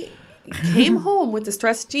 I came home with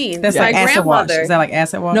distressed jeans, That's my like acid wash. grandmother. Is that like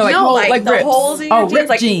acid wash? No, like- no, hole- like, like the rips. holes in your Oh, jeans, ripped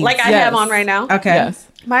like jeans. I Yes. have on right now. Okay. Yes.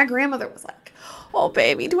 My grandmother was like, "Oh,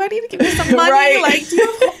 baby, do I need to give you some money? Right. Like, do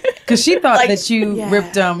you?" Because she thought Like, that you yeah.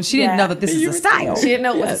 ripped them. She didn't Yeah. know that this is a style. She didn't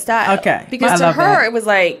know it was a style. Okay. Because I to love her, that. it was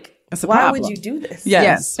like, That's a why problem. would you do this?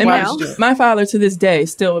 Yes. And Why my, would you do it? my father to this day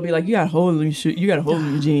still would be like, you got a hole in your shoe. You got a hole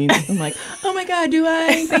in your jeans. I'm like, oh my God, do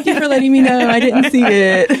I? Thank you for letting me know. I didn't see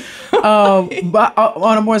it. But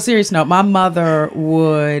on a more serious note, my mother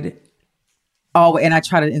would always, and I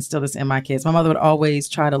try to instill this in my kids, my mother would always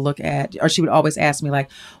try to look at, or she would always ask me, like,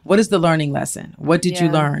 what is the learning lesson? What did you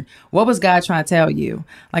learn? What was God trying to tell you?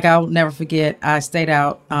 Like, I'll never forget, I stayed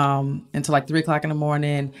out until like 3 o'clock in the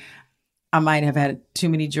morning. I might have had too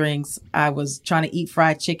many drinks. I was trying to eat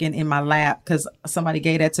fried chicken in my lap because somebody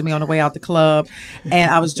gave that to me on the way out the club. And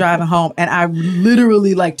I was driving home and I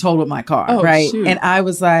literally like totaled my car. Right. Shoot. And I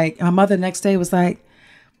was like, my mother the next day was like,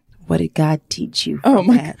 what did God teach you? Oh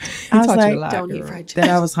my that? God. I was like, Don't eat fried chicken. that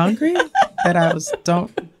I was hungry, that I was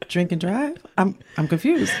don't drink and drive. I'm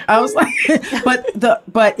confused. I was like,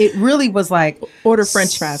 but it really was like Order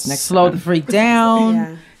French fries next slow time. the freak down.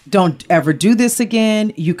 Yeah. Don't ever do this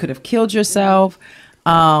again. You could have killed yourself.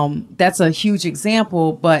 That's a huge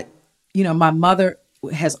example. But, you know, my mother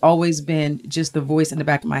has always been just the voice in the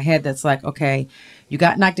back of my head that's like, okay, you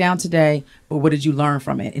got knocked down today, but what did you learn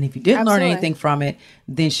from it? And if you didn't learn Absolutely. anything from it,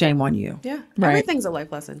 then shame on you. Yeah. Right. Everything's a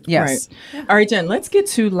life lesson. Yes. Right. All right, Jen, let's get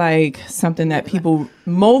to like something that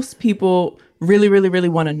most people really, really, really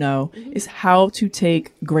want to know is how to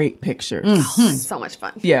take great pictures. So much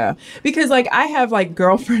fun. Yeah. Because like I have like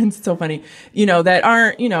girlfriends, it's so funny, you know, that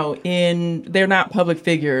aren't, you know, they're not public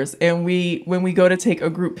figures. And when we go to take a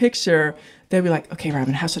group picture, they'll be like, okay,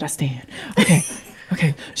 Robin, how should I stand?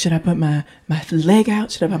 Okay, should I put my leg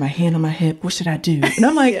out? Should I put my hand on my hip? What should I do? And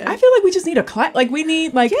I'm like, I feel like we just need a class. Like we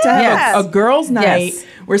need like to have a girls' night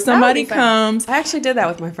where somebody comes. I actually did that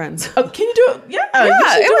with my friends. Oh, can you do it? Yeah, you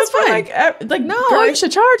should it do was for, fun. Like No, girl, you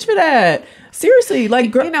should charge for that. Seriously,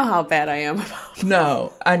 like You know how bad I am.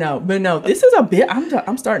 No, I know, but no, this is a bit.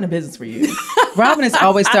 I'm starting a business for you. Robin is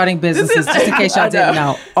always starting businesses, just in case y'all didn't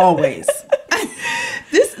know. Always.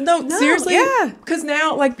 Seriously, yeah. Because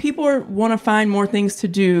now, like, people want to find more things to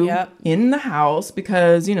do in the house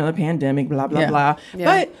because, you know, the pandemic, blah, blah, blah. Yeah.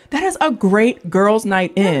 But that is a great girls'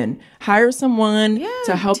 night in. Hire someone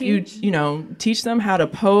to help you, you know, teach them how to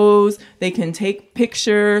pose. They can take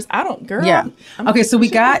pictures. Girl. Yeah. Okay, so we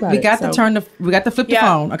got the flip the Yeah.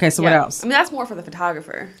 phone. Okay, so what else? I mean, that's more for the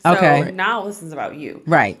photographer. So Okay. now this is about you.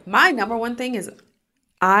 Right. My number one thing is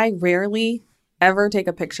I rarely ever take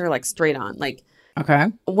a picture like straight on. Like, Okay.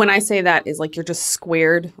 when I say that is like you're just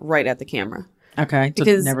squared right at the camera. Okay. So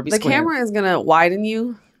Because never be the squared. camera is going to widen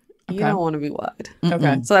you. You don't want to be wide.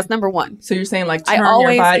 Okay. So that's number one. So you're saying like turn I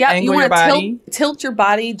always, your body, you angle your want body. to tilt your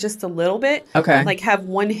body just a little bit. Okay. Like have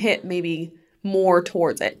one hip maybe more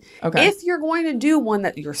towards it. Okay. If you're going to do one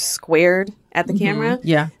that you're squared at the camera,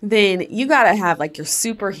 Yeah. then you got to have like your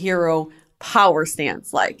superhero power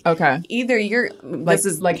stance. Like, Okay. either you're, This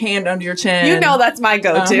is like hand under your chin. you know, that's my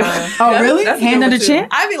go-to. Oh, really? that's a Hand good under one, too. chin?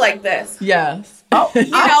 I'd be like this. Yes. You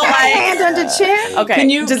know, like Hand under chin? Okay. Can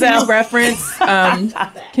you Giselle.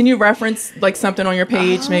 reference like something on your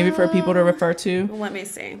page maybe for people to refer to? Let me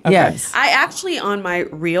see. Yes. I actually on my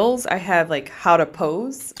reels I have like how to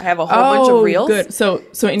pose. I have a whole bunch of reels. Good. So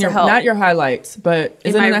in your help. not your highlights, but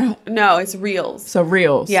is it in No, it's reels. so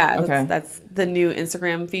reels? Yeah, Okay. that's the new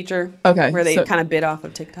Instagram feature. Okay, where they so- kind of bid off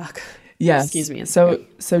of TikTok. Yes. Excuse me.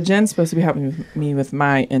 So Jen's supposed to be helping me with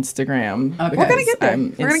my Instagram. Okay. We're gonna get there.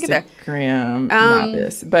 I'm We're gonna get there. Instagram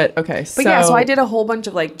novice. But okay. But yeah, so I did a whole bunch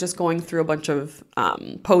of like just going through a bunch of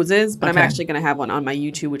poses, but I'm Okay. actually going to have one on my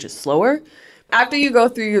YouTube, which is slower. After you go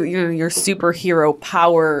through your superhero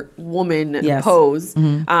power woman Yes. pose,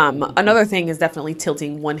 another thing is definitely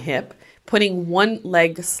tilting one hip, putting one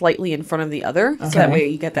leg slightly in front of the other, so that way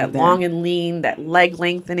you get that long and lean, that leg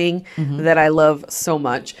lengthening that I love so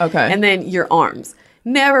much. Okay. And then your arms.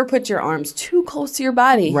 Never put your arms too close to your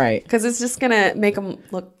body, Right. Because it's just gonna make them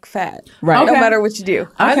look fat, Right. No Okay. matter what you do.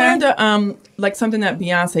 I learned like something that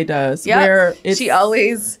Beyonce does Yeah, where it's, she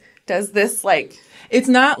always does this like it's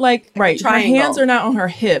not like right. Her triangle. hands are not on her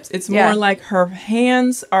hips. It's Yeah. more like her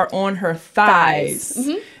hands are on her thighs.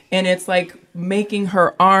 And it's like making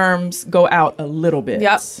her arms go out a little bit.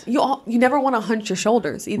 Yep. You never want to hunch your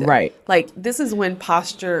shoulders either. Right. Like this is when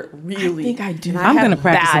posture really. I think I do. and I'm have gonna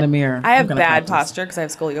practice in the mirror. I have I'm gonna bad practice. posture because I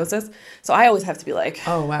have scoliosis, so I always have to be like.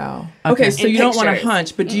 Oh wow. Okay, so In you don't want to pictures.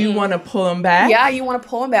 hunch, but do you want to pull them back? Yeah, you want to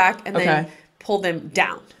pull them back and Okay. then pull them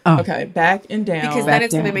down Okay, back and down. because then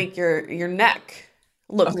it's going to make your neck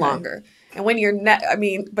look longer. And when your neck,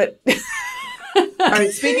 but All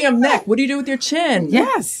right, speaking of neck, what do you do with your chin?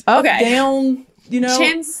 Yes. Up, Okay. down,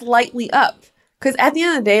 chin slightly up. Because at the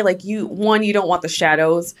end of the day, like you don't want the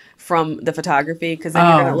shadows from the photography because then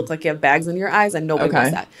you're going to look like you have bags under your eyes and nobody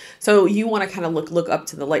wants that. So you want to kind of look up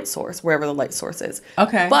to the light source, wherever the light source is.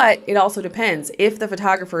 Okay. But it also depends. If the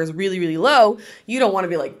photographer is really, really low, you don't want to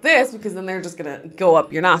be like this because then they're just going to go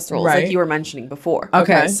up your nostrils Right. like you were mentioning before.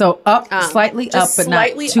 Okay. So up, slightly up, Just but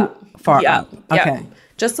slightly not too far Yeah, up. yeah. Okay.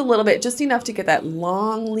 Just a little bit, just enough to get that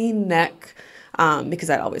long, lean neck. because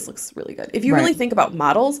that always looks really good. If you really think about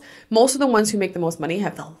models, most of the ones who make the most money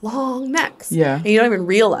have the long necks. Yeah. And you don't even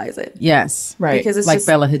realize it. Yes. Right. Because it's like just,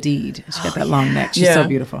 Bella Hadid. She got that long neck. She's so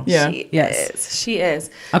beautiful. Yeah. She is.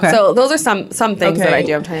 Okay. So those are some things that I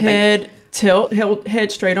do. I'm trying to think. Tilt, head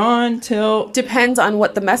straight on, tilt. Depends on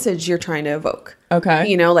what the message you're trying to evoke. Okay.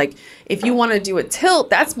 You know, like if you want to do a tilt,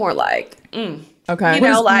 that's more like, okay. You What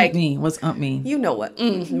know, does like, mean? What's mean? you know what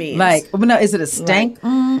means. Like, no, is it a stank?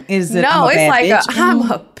 Is it No, I'm a it's bad like bitch?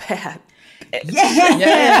 I'm a bad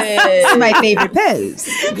Yes. It's my favorite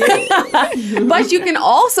pose. But you can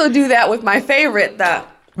also do that with my favorite,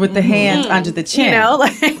 with the hands under the chin. You know,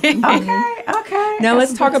 like Okay. Now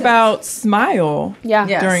let's talk about smile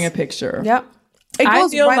Yes. during a picture. Yep. It I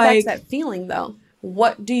goes feel right back like- to that feeling, though.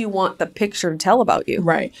 What do you want the picture to tell about you?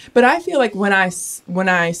 Right. But I feel like when I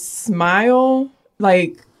smile,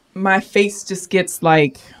 like my face just gets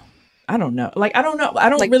like, I don't know. Like, I don't know. I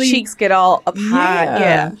don't Like really. cheeks get all up high.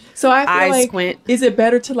 Yeah. So I feel Eyes like, squint. is it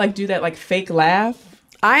better to like do that like fake laugh?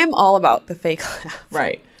 I am all about the fake laugh.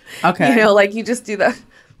 Right. Okay. You know, like you just do the,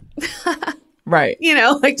 Right. you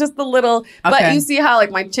know, like just the little, but Okay. you see how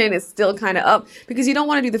like my chin is still kind of up because you don't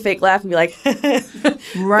want to do the fake laugh and be like,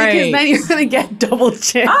 Right. because then you're going to get double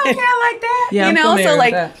chin. Okay, I like that. Yeah. You I'm know, familiar so with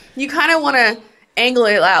like that. you kind of want to angle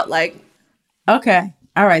it out like, Okay.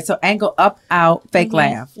 All right. So angle up, out, fake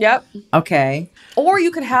laugh. yep. Okay. Or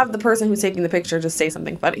you could have the person who's taking the picture just say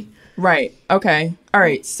something funny. Right. Okay. All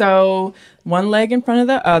right. So one leg in front of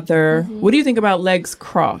the other. Mm-hmm. What do you think about legs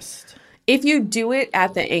crossed? If you do it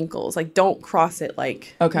at the ankles, like don't cross it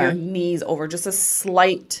like Okay. your knees over, just a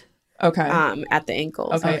slight Okay. at the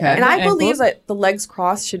ankles. Okay. Okay. And At I the believe ankles? that the legs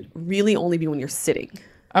crossed should really only be when you're sitting.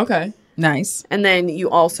 Okay. Nice. And then you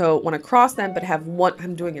also want to cross them, but have one.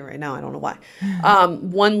 I'm doing it right now. I don't know why.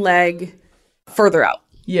 One leg further out.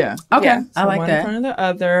 Yeah. Okay. Yeah. I So like one in that. front of the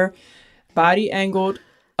other. Body angled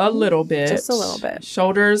a little bit. Just a little bit.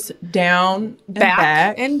 Shoulders down and Back,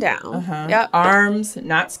 back. and down. Uh-huh. Yep. Arms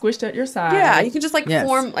not squished at your side. Yeah, you can just like Yes.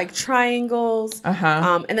 form like triangles.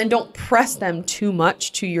 Uh-huh. And then don't press them too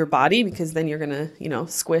much to your body because then you're gonna,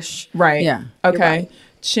 squish. Right. Yeah. Okay. body.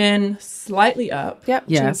 Chin slightly up. Yep.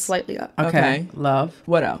 Chin Yes. slightly up. Okay. Okay. Love.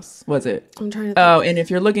 What else was it? I'm trying to think. Oh, and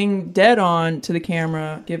if you're looking dead on to the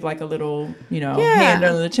camera, give like a little, hand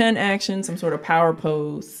under the chin action, some sort of power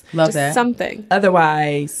pose. Love Just that. something.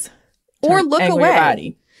 Otherwise, Or look angle your away.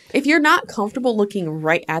 body. If you're not comfortable looking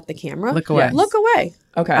right at the camera, Look away. Look away.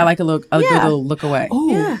 Okay. I like a good Yeah. little look away.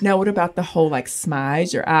 Oh, Yeah. now what about the whole like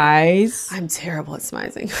smize your eyes? I'm terrible at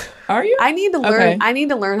smizing. Are you? I need to learn. Okay. I need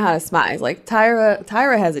to learn how to smize. Like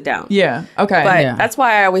Tyra has it down. Yeah. Okay. But Yeah. that's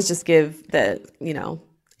why I always just give the,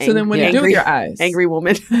 So then when you do angry, your eyes. angry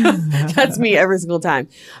woman. That's me every single time.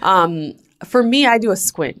 For me, I do a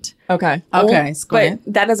squint. Okay. Okay. Squint.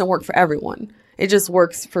 But that doesn't work for everyone. It just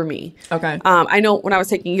works for me. Okay. I know when I was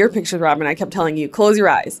taking your pictures, Robin, I kept telling you, close your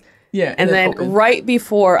eyes. Yeah. And then open. right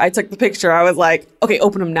before I took the picture, I was like, okay,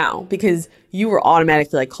 open them now because you were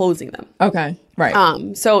automatically like closing them. Okay.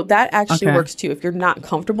 Right. So that actually Okay. works too. If you're not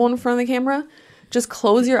comfortable in front of the camera, just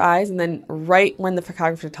close your eyes and then right when the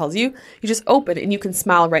photographer tells you, you just open it and you can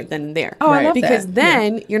smile right then and there. Oh, I love because that.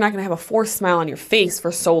 then you're not going to have a forced smile on your face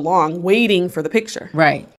for so long waiting for the picture.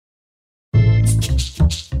 Right.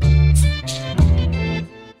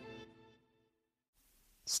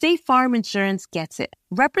 State Farm Insurance gets it.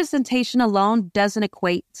 Representation alone doesn't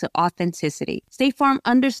equate to authenticity. State Farm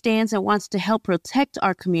understands and wants to help protect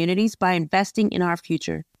our communities by investing in our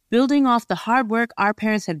future, building off the hard work our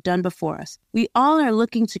parents have done before us. We all are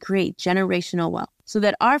looking to create generational wealth so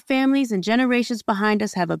that our families and generations behind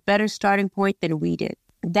us have a better starting point than we did.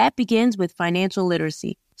 That begins with financial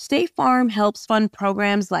literacy. State Farm helps fund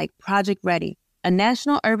programs like Project Ready, a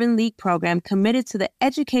National Urban League program committed to the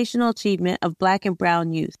educational achievement of Black and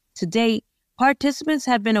Brown youth. To date, participants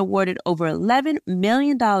have been awarded over $11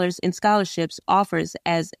 million in scholarships offers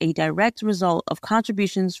as a direct result of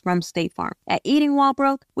contributions from State Farm. At Eating While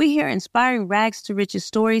Broke, we hear inspiring rags to riches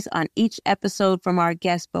stories on each episode from our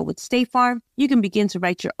guests, but with State Farm, you can begin to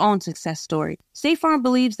write your own success story. State Farm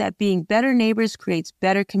believes that being better neighbors creates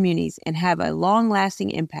better communities and have a long-lasting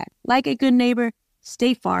impact. Like a good neighbor,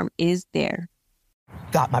 State Farm is there.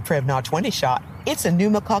 Got my Prevnar 20 shot. It's a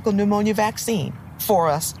pneumococcal pneumonia vaccine. For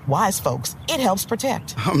us, wise folks, it helps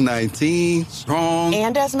protect. I'm 19, strong.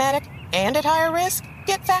 And asthmatic and at higher risk?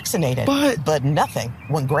 Get vaccinated. But nothing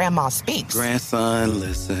when grandma speaks. Grandson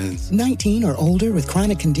listens. 19 or older with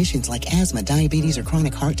chronic conditions like asthma, diabetes, or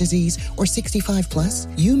chronic heart disease, or 65 plus,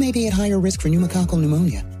 you may be at higher risk for pneumococcal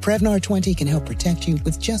pneumonia. Prevnar 20 can help protect you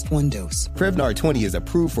with just one dose. Prevnar 20 is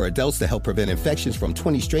approved for adults to help prevent infections from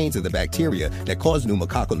 20 strains of the bacteria that cause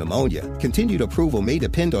pneumococcal pneumonia. Continued approval may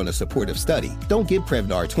depend on a supportive study. Don't give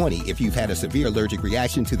Prevnar 20 if you've had a severe allergic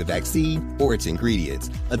reaction to the vaccine or its ingredients.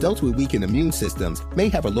 Adults with weakened immune systems may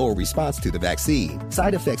have a lower response to the vaccine.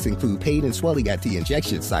 Side effects include pain and swelling at the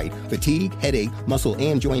injection site, fatigue, headache, muscle,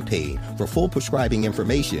 and joint pain. For full prescribing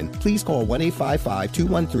information, please call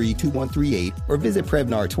 1-855-213-2138 or visit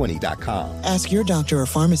Prevnar20.com. Ask your doctor or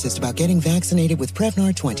pharmacist about getting vaccinated with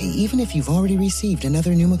Prevnar 20, even if you've already received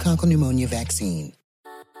another pneumococcal pneumonia vaccine.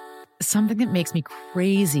 Something that makes me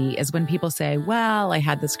crazy is when people say, well, I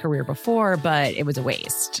had this career before, but it was a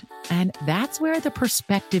waste. And that's where the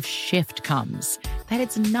perspective shift comes, that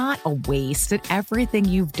it's not a waste, that everything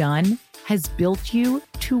you've done has built you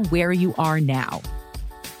to where you are now.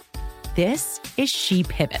 This is She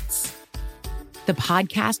Pivots, the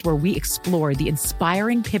podcast where we explore the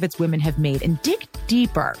inspiring pivots women have made and dig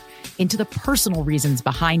deeper into the personal reasons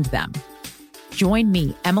behind them. Join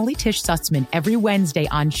me, Emily Tish Sussman, every Wednesday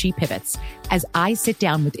on She Pivots as I sit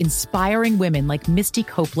down with inspiring women like Misty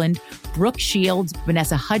Copeland, Brooke Shields,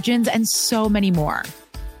 Vanessa Hudgens, and so many more.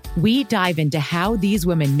 We dive into how these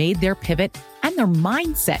women made their pivot and their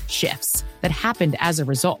mindset shifts that happened as a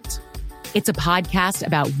result. It's a podcast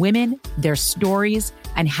about women, their stories,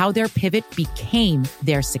 and how their pivot became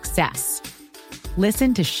their success.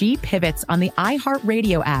 Listen to She Pivots on the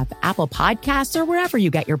iHeartRadio app, Apple Podcasts, or wherever you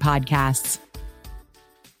get your podcasts.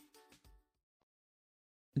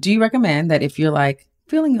 Do you recommend that if you're like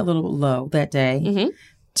feeling a little low that day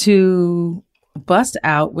to bust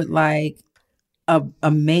out with like a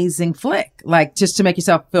amazing flick, like just to make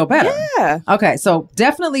yourself feel better? Yeah. Okay. So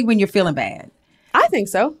definitely when you're feeling bad. I think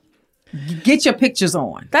so. Get your pictures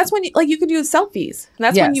on. That's when you can do selfies.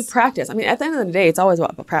 That's when you practice. I mean, at the end of the day, it's always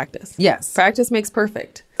about practice. Yes. Practice makes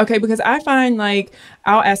perfect. Okay, because I find like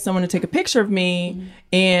I'll ask someone to take a picture of me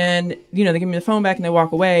and, you know, they give me the phone back and they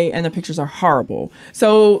walk away and the pictures are horrible.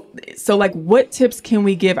 So like what tips can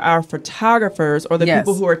we give our photographers or the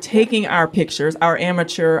people who are taking our pictures, our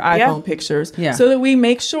amateur iPhone pictures, so that we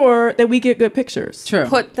make sure that we get good pictures? True.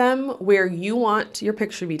 Put them where you want your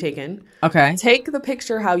picture to be taken. Okay. Take the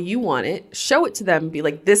picture how you want it. Show it to them. Be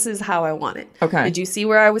like, this is how I want it. Okay. Did you see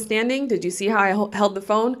where I was standing? Did you see how I held the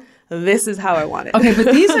phone? This is how I want it. Okay,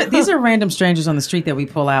 but these are random strangers on the street that we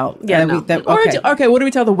pull out. Yeah, no. Okay, what do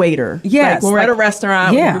we tell the waiter? Yes. Like when we're at a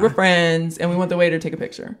restaurant with a Yeah. group of friends and we want the waiter to take a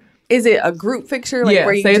picture. Is it a group picture? Like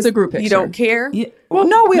where you say just, it's a group picture. You don't care? Yeah. Well,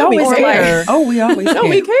 no, we always care. Oh, we always care. No,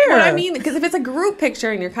 we care. What I mean, because if it's a group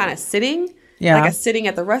picture and you're kind of sitting, like a sitting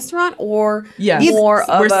at the restaurant, or more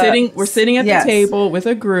of we're sitting at the table with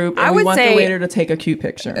a group, and we want the waiter to take a cute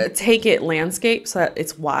picture. Take it landscape so that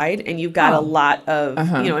it's wide and you've got a lot of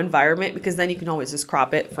environment, because then you can always just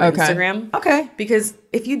crop it for Instagram. Okay. Because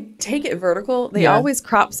if you take it vertical, they always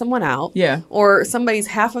crop someone out. Yeah. Or somebody's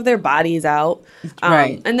half of their body is out.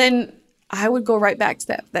 Right. And then I would go right back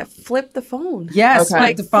to that flip the phone. Yes.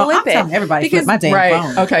 Like the phone. flip I'm telling everybody, because, flip my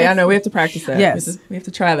damn phone. Okay, I know. We have to practice that. Yes. We have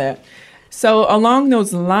to try that. So along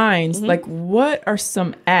those lines, like what are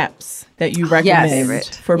some apps that you recommend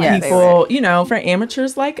for people, you know, for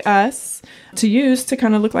amateurs like us to use to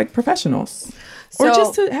kind of look like professionals or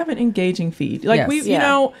just to have an engaging feed? Like you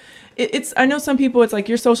know, it's, I know some people, it's like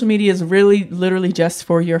your social media is really literally just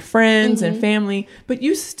for your friends and family, but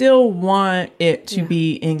you still want it to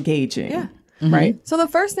be engaging. Yeah. Right. So the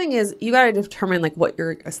first thing is you got to determine like what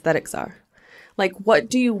your aesthetics are. Like, what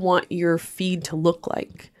do you want your feed to look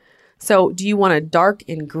like? So do you want a dark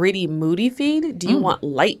and gritty, moody feed? Do you want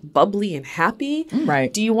light, bubbly, and happy?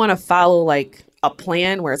 Right. Do you want to follow like a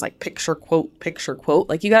plan where it's like picture, quote?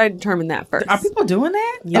 Like you got to determine that first. Are people doing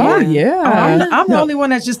that? Yeah. Oh, yeah. I'm the only one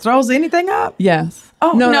that just throws anything up? Yes.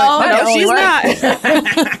 Oh, no, she's not. I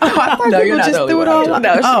thought people just threw it all up.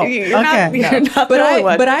 You're not the only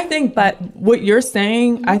one. But I think that what you're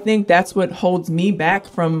saying, I think that's what holds me back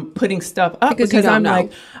from putting stuff up because I'm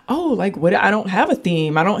like, oh, like what? I don't have a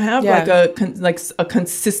theme. I don't have like a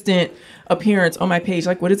consistent appearance on my page.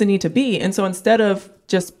 Like, what does it need to be? And so instead of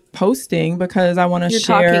just posting because I want to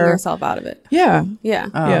share, you're talking yourself out of it. Yeah.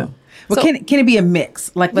 Well, so, can it be a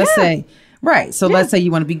mix? Like, let's say. Right. So let's say you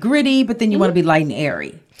want to be gritty, but then you want to be light and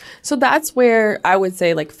airy. So that's where I would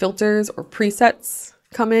say like filters or presets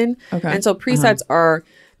come in. Okay. And so presets are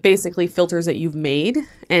basically filters that you've made.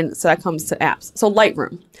 And so that comes to apps. So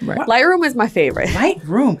Lightroom. Right. Lightroom is my favorite.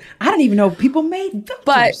 Lightroom. I didn't even know people made filters.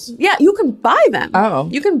 But yeah, you can buy them. Oh.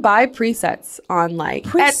 You can buy presets on like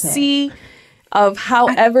Etsy. of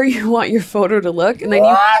however you want your photo to look, and then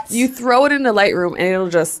you throw it into Lightroom, and it'll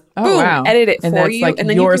just edit it and for that's you, like and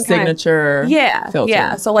then your you can signature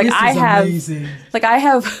filter. So like I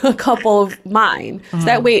have a couple of mine, so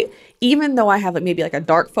that way, even though I have like maybe like a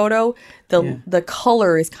dark photo, the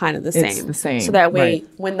color is kind of the same. It's the same. So that way,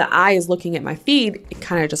 when the eye is looking at my feed, it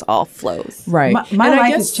kind of just all flows. Right. My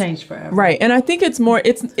life has changed forever. Right. And I think it's more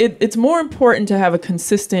important to have a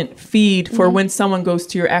consistent feed for when someone goes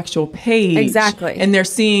to your actual page. Exactly. And they're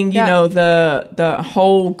seeing, you know, the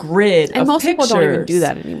whole grid and of most pictures. people don't even do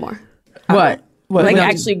that anymore. What? Like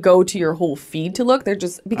actually go to your whole feed to look. They're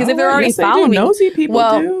just because if they're already following, nosy people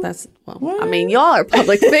do. I mean, y'all are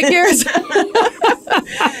public figures.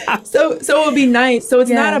 So it would be nice. So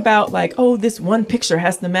it's not about like, oh, this one picture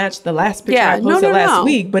has to match the last picture I posted last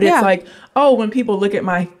week. But it's like, oh, when people look at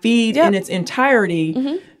my feed in its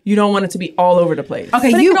entirety, you don't want it to be all over the place.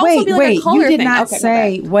 Okay, you wait. You did not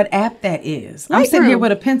say what app that is. I'm sitting here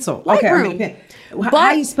with a pencil. Okay,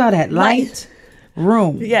 how do you spell that?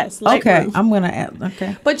 Lightroom. Yes. Lightroom. Okay, I'm gonna add.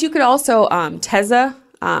 Okay, but you could also Teza.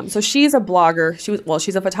 So she's a blogger.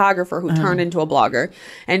 She's a photographer who turned into a blogger,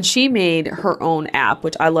 and she made her own app,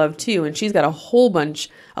 which I love too. And she's got a whole bunch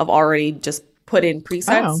of already just put in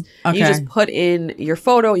presets. Oh, okay. You just put in your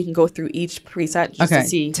photo. You can go through each preset just to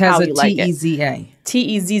see how you like it. Tezza.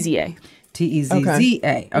 Tezza.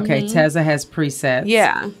 Tezza. Okay, Tezza has presets.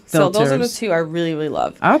 Yeah. Filters. So those are the two I really, really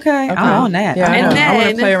love. Okay. I'm on that. Yeah, and then, I want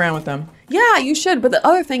to play around with them. Yeah, you should. But the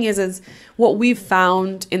other thing is what we've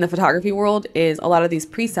found in the photography world is a lot of these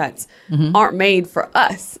presets aren't made for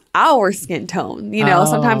us, our skin tone. You know,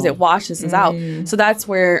 sometimes it washes us out. So that's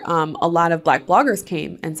where a lot of Black bloggers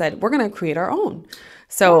came and said, we're going to create our own.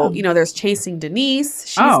 So, you know, there's Chasing Denise.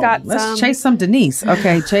 She's got let's chase some Denise.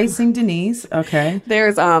 Okay, Chasing Denise. Okay.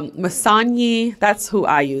 There's Masanyi. That's who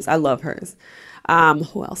I use. I love hers.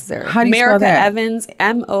 Who else is there? How do you spell America that? Evans,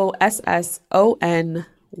 MOSSONYI.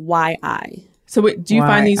 So do you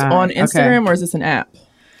find these on Instagram or is this an app?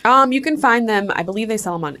 You can find them. I believe they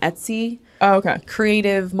sell them on Etsy. Oh, okay.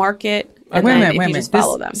 Creative Market. And Wait a then minute. Just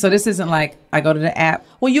follow them. So this isn't like I go to the app.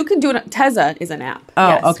 Well, you can do it. Tezza is an app. Oh,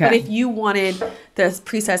 yes. okay. But if you wanted the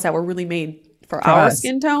presets that were really made for our us.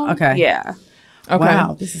 skin tone, Okay. Okay.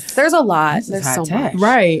 Wow. There's a lot. There's high so tech. much.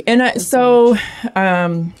 Right. And I thought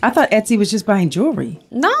Etsy was just buying jewelry.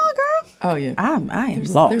 No, girl. Oh yeah. I am There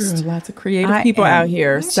lost. are lots of creative people out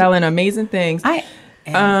here selling amazing things. I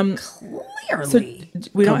am clearly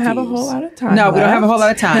we don't have a whole lot of time. No, we don't have a whole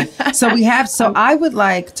left. lot of time. So we have. So I would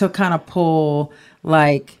like to kind of pull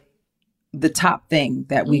like the top thing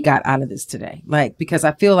that we got out of this today, like because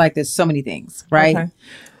I feel like there's so many things, right? Okay.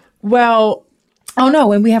 Well, oh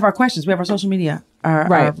no, and we have our questions. We have our social media,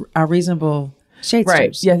 our reasonable shadesters.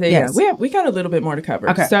 right. Yeah. We got a little bit more to cover.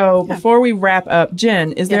 Okay. So before we wrap up,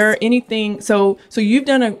 Jen, is there anything? So you've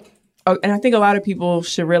done and I think a lot of people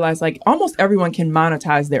should realize, like, almost everyone can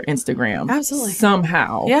monetize their Instagram. Absolutely.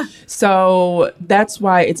 Somehow. Yeah. So that's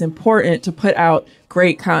why it's important to put out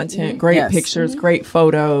great content, great pictures, great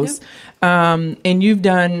photos. Yep. And you've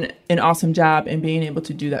done an awesome job in being able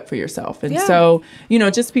to do that for yourself. And so, you know,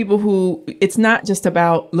 just people who, it's not just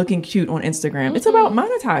about looking cute on Instagram. It's about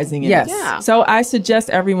monetizing it. Yes. Yeah. So I suggest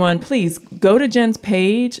everyone, please go to Jen's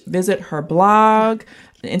page, visit her blog,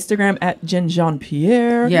 Instagram at Jen Jean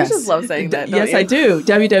Pierre. Yes. You just love saying that. Yes, I do.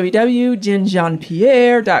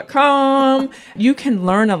 www.jenjeanpierre.com. You can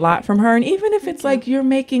learn a lot from her. And even if it's like you're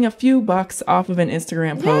making a few bucks off of an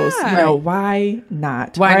Instagram post, you know, why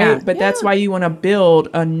not? Why not? But that's why you want to build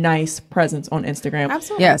a nice presence on Instagram.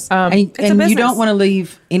 Absolutely. Yes. And you don't want to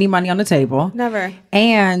leave any money on the table. Never.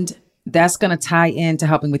 And that's going to tie into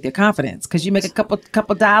helping with your confidence because you make a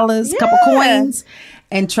couple dollars, couple coins,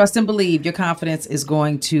 and trust and believe your confidence is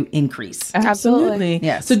going to increase. Absolutely.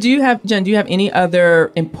 Yes. So Jen, do you have any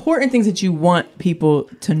other important things that you want people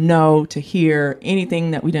to know, to hear, anything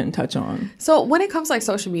that we didn't touch on? So when it comes to like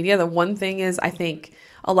social media, the one thing is I think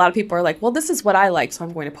a lot of people are like, well, this is what I like, so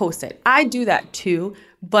I'm going to post it. I do that too.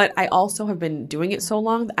 But I also have been doing it so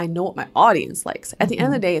long that I know what my audience likes. At the end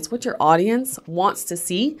of the day, it's what your audience wants to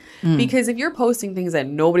see. Because if you're posting things that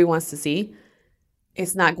nobody wants to see,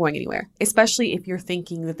 it's not going anywhere, especially if you're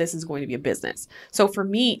thinking that this is going to be a business. So for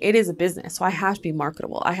me, it is a business. So I have to be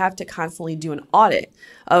marketable. I have to constantly do an audit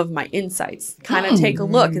of my insights, kind of take a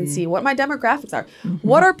look and see what my demographics are.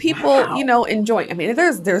 What are people, you know, enjoying? I mean,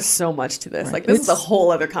 there's so much to this. Like, this is a whole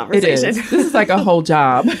other conversation. It is. This is like a whole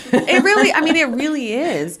job. It really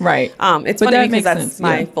is. Right. It's funny because that's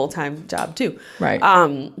my full-time job too. Right.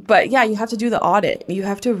 But yeah, you have to do the audit. You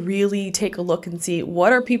have to really take a look and see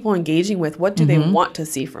what are people engaging with? What do they want want to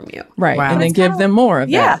see from you. Right. Wow. And then give them more of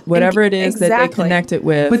that. Whatever it is that they connect it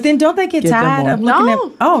with. But then don't they get give them tired more. of looking No,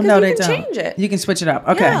 at? Oh, because no, you they can don't. change it. You can switch it up.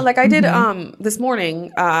 Okay. Yeah, like I did this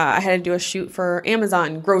morning, I had to do a shoot for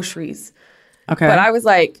Amazon groceries. Okay. But I was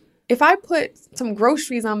like, if I put some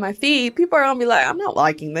groceries on my feed, people are going to be like, I'm not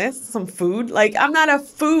liking this. Some food. Like, I'm not a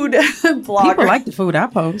food blogger. People like the food I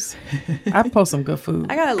post. I post some good food.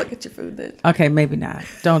 I got to look at your food then. Okay, maybe not.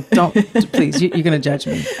 Don't, please. You're going to judge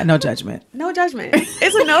me. No judgment. No judgment.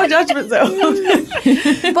 It's a no judgment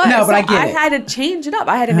zone. But I get I it. had to change it up.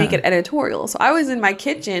 I had to make it editorial. So I was in my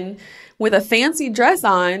kitchen with a fancy dress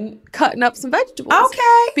on, cutting up some vegetables.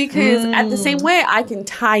 Okay. Because at the same way, I can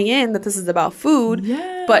tie in that this is about food,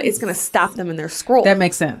 but it's going to stop them in their scroll. That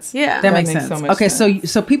makes sense. Yeah. That makes sense. so much Okay,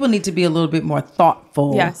 sense. so people need to be a little bit more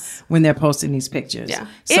thoughtful when they're posting these pictures. Yeah.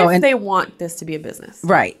 So if they want this to be a business.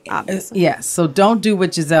 Right. Obviously. Yes. So don't do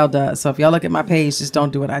what Giselle does. So if y'all look at my page, just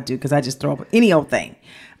don't do what I do because I just throw up any old thing.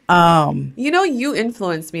 You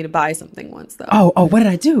influenced me to buy something once, though. Oh, what did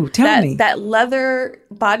I do? Tell me. That leather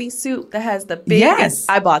bodysuit that has the big. Yes.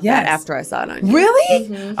 I bought that after I saw it on you.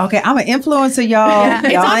 Really? Okay, I'm an influencer, y'all. Yeah.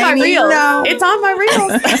 It's Y'all on my ain't even reels. know. It's on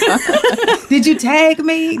my reels. Did you tag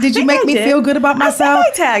me? Did you make me feel good about myself?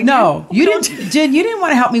 I tagged no, you didn't. Jen, you didn't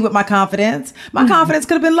want to help me with my confidence. My confidence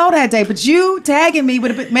could have been low that day, but you tagging me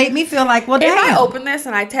would have made me feel like, well, damn. If I open this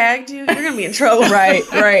and I tagged you, you're gonna be in trouble. Right.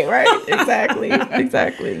 Exactly.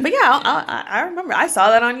 But yeah, I remember I saw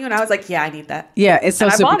that on you and I was like, yeah, I need that. Yeah, it's so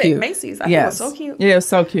and super I bought cute. it at Macy's. I thought it was so cute. Yeah, it's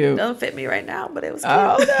so cute. Doesn't fit me right now, but it was cute.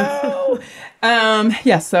 Oh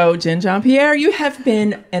no. So Jen Jean Pierre, you have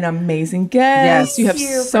been an amazing guest. Yes. You have Thank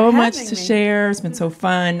you so for much having to me. share. It's been so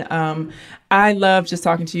fun. I love just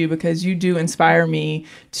talking to you because you do inspire me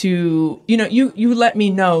to, you let me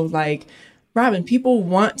know, like, Robin, people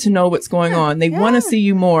want to know what's going on. They want to see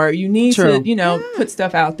you more. You need to, put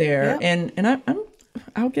stuff out there. And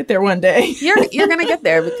I'll get there one day. You're gonna get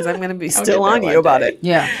there because I'm gonna be still on you about it.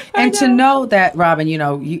 Yeah. And to know that, Robin,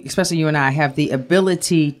 especially you and I have the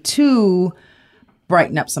ability to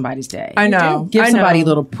brighten up somebody's day. I know. Give somebody a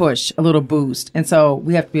little push, a little boost. And so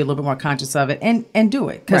we have to be a little bit more conscious of it and do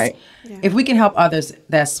it. Because if we can help others,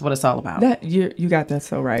 that's what it's all about. That you got that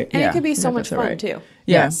so right. And it could be so much fun too.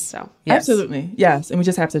 Yes. So Absolutely. Yes. And we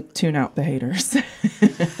just have to tune out the haters.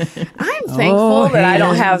 I'm thankful that I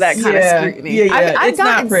don't have that kind of scrutiny. Yeah. I've It's not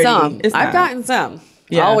gotten pretty. some. It's I've not. gotten some.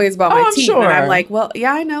 Yeah. Always about Oh, my I'm teeth. sure. And I'm like, well,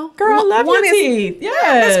 yeah, I know. Girl, I love your teeth.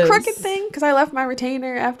 Yes. This crooked thing because I left my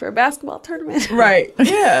retainer after a basketball tournament. Right.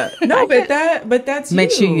 Yeah. No, but that's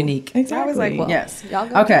makes you unique. Exactly. I was like, well, Yes. y'all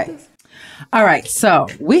go Okay. with this. All right, so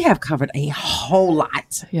we have covered a whole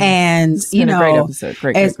lot, Yes. and It's been a great episode.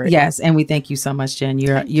 Great. Yes, and we thank you so much, Jen.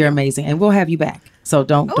 You're amazing, and we'll have you back. So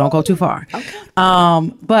don't go too far.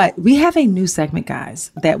 Okay. But we have a new segment,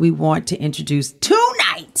 guys, that we want to introduce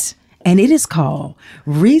tonight, and it is called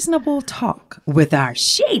Reasonable Talk with Our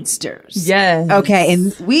Shadesters. Yes. Okay,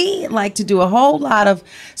 and we like to do a whole lot of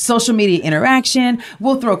social media interaction.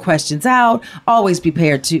 We'll throw questions out. Always be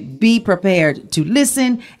prepared to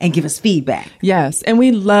listen and give us feedback. Yes. And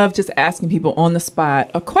we love just asking people on the spot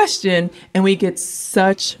a question, and we get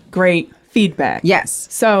such great feedback. Yes.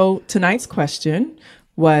 So tonight's question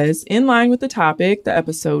was in line with the topic, the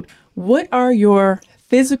episode, what are your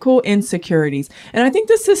physical insecurities? And I think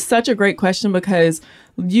this is such a great question because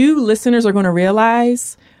you listeners are going to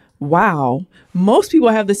realize, wow, most people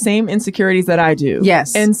have the same insecurities that I do.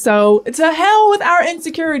 Yes. And so to hell with our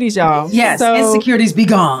insecurities, y'all. Yes, So, insecurities be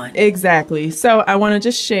gone. exactly. So I want to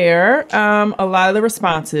just share a lot of the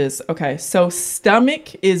responses. Okay, so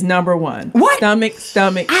stomach is number one. What? Stomach.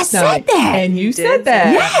 I said that. And you did said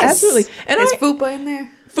that. say that. Absolutely. And Is FUPA in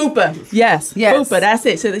there? FUPA. Yes. Yes. FUPA. That's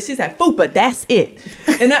it. So she said FUPA. That's it.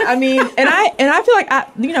 And I mean, and I feel like I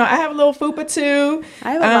have a little FUPA too.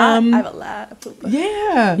 I have a lot of FUPA.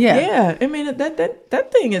 Yeah. I mean,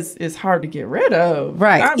 that thing is hard to get rid of.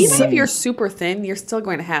 Right. I Even mean, if you're super thin, you're still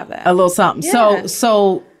going to have that. A little something. Yeah.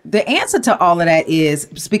 So the answer to all of that is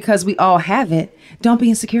because we all have it. Don't be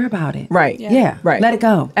insecure about it. right. Yeah. Right. Let it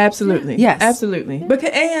go. Absolutely. Yes. Absolutely. Because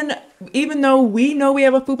and even though we know we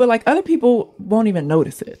have a FUPA, like other people won't even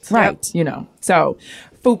notice it. Right. So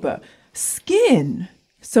FUPA. Skin.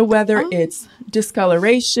 So whether it's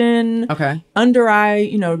discoloration, Okay. under eye,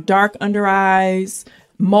 dark under eyes,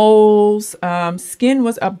 moles, skin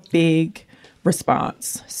was a big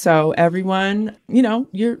response. So everyone,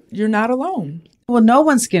 you're not alone. Well, no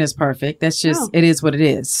one's skin is perfect. That's just, it is what it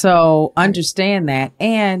is. So understand that.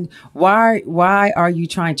 And why are you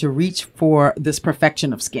trying to reach for this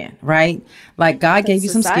perfection of skin, right? Like God gave you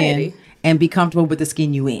some society. skin and be comfortable with the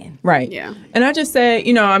skin you in. Right. Yeah. And I just say,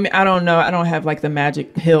 I mean, I don't know. I don't have like the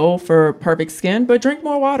magic pill for perfect skin, but drink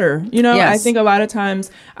more water. Yes. I think a lot of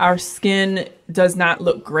times our skin does not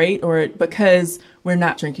look great because we're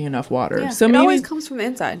not drinking enough water. Yeah. So it maybe always comes from the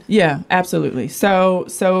inside. Yeah, absolutely. So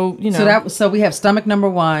So we have stomach number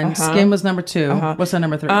 1, skin was number 2. What's our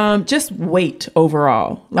number 3? Just weight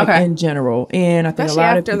overall, like in general. And I think Especially a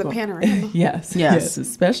lot after of people, the panorama. Yes,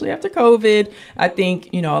 especially after COVID. I think,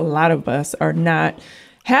 a lot of us are not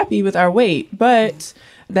happy with our weight, but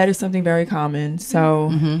that is something very common.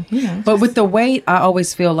 So, But with the weight, I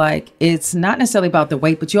always feel like it's not necessarily about the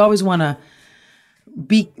weight, but you always want to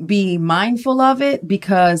be mindful of it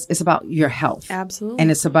because it's about your health. Absolutely. And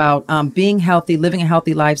it's about being healthy, living a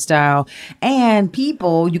healthy lifestyle. And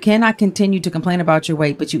people, you cannot continue to complain about your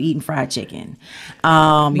weight, but you're eating fried chicken.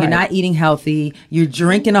 You're not eating healthy. You're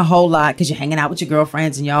drinking a whole lot because you're hanging out with your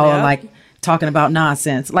girlfriends and y'all are like talking about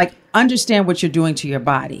nonsense. Like, understand what you're doing to your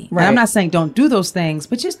body. Right. And I'm not saying don't do those things,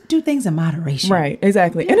 but just do things in moderation. Right,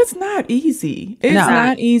 exactly. And it's not easy. It's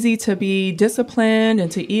not easy to be disciplined and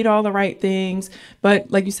to eat all the right things. But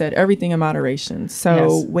like you said, everything in moderation.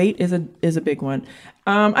 So weight is a big one.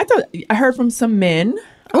 I heard from some men.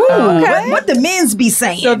 Ooh, what the men's be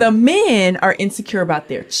saying? So the men are insecure about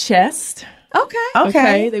their chest.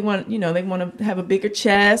 Okay. They want, they want to have a bigger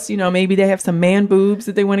chest. Maybe they have some man boobs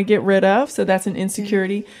that they want to get rid of. So that's an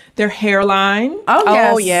insecurity. Their hairline.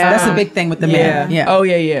 Oh, yeah. That's a big thing with the men. Yeah. Oh,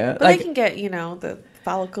 yeah. But they can get, the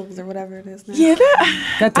follicles or whatever it is now. Yeah,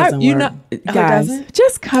 that doesn't work. Guys,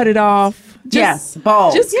 just cut it off.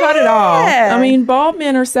 Bald. Just cut it off. I mean, bald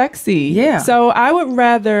men are sexy. Yeah. So I would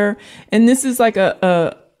rather, and this is like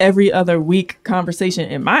a every other week conversation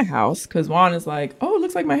in my house, because Juan is like, oh, it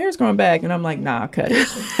looks like my hair's growing back. And I'm like, nah, cut it.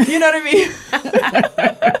 You know what I mean?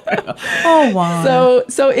 Oh, Juan.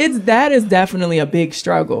 So that is definitely a big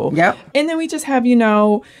struggle. Yep. And then we just have,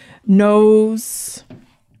 nose,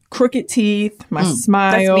 crooked teeth, my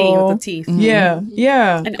smile. That's me with the teeth.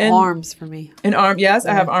 Yeah. And arms for me. An arm, yes.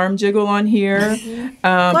 I have arm jiggle on here.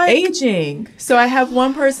 Aging. So I have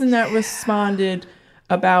one person that responded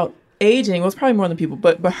about aging. Well, it's probably more than people,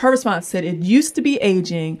 but her response said, it used to be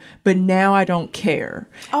aging, but now I don't care.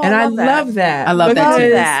 Oh, and I love that. I love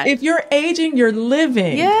that. If you're aging, you're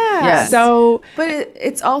living. Yeah. Yes. So, but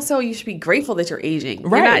it's also, you should be grateful that you're aging.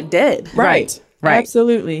 Right. You're not dead. Right.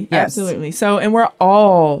 Absolutely. Yes. Absolutely. So, and we're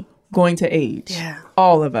all going to age. Yeah.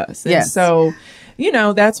 All of us. And yes. So,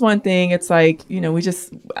 that's one thing. It's like,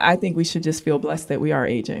 I think we should just feel blessed that we are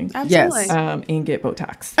aging. Absolutely. Yes. And get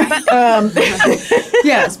Botox.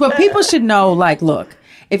 Yes. But people should know, like, look,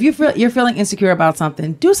 if you're feeling insecure about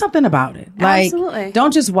something, do something about it. Like, absolutely.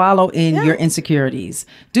 Don't just wallow in your insecurities.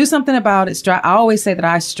 Do something about it. I always say that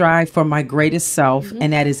I strive for my greatest self,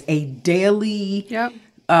 and that is a daily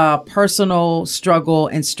personal struggle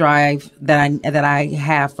and strive that I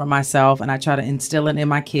have for myself, and I try to instill it in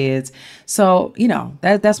my kids. So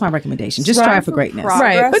that's my recommendation. Just strive for greatness,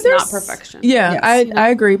 progress, But there's not perfection. Yeah, yes. I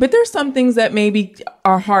agree. But there's some things that maybe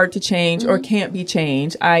are hard to change or can't be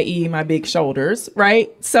changed, i.e., my big shoulders. Right.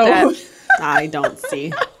 So that I don't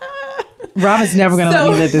see. Robin's never going to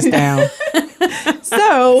let me live this down.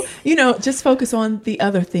 So, just focus on the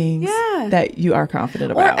other things that you are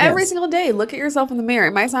confident about. Or every single day, look at yourself in the mirror.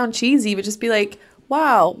 It might sound cheesy, but just be like,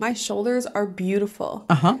 wow, my shoulders are beautiful.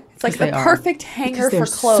 It's like the perfect hanger for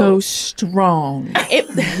clothes. So strong.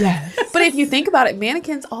 Yes. But if you think about it,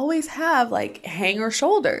 mannequins always have like hanger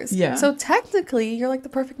shoulders. Yeah. So technically, you're like the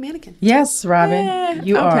perfect mannequin. Yes, Robin.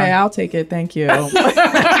 You are. Okay, I'll take it. Thank you. All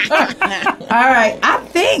right. I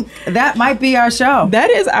think that might be our show.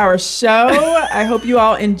 That is our show. I hope you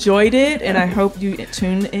all enjoyed it, and I hope you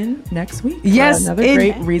tune in next week. Yes, for another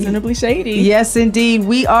great Reasonably Shady. Yes, indeed.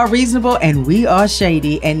 We are reasonable and we are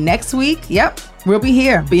shady. And next week, we'll be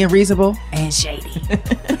here being reasonable and shady.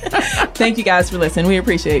 Thank you guys for listening. We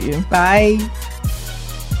appreciate you. Bye.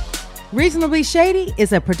 Reasonably Shady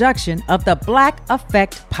is a production of the Black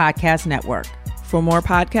Effect Podcast Network. For more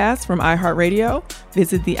podcasts from iHeartRadio,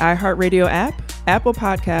 visit the iHeartRadio app, Apple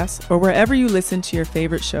Podcasts, or wherever you listen to your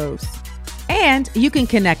favorite shows. And you can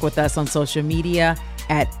connect with us on social media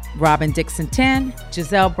at Robin Dixon 10,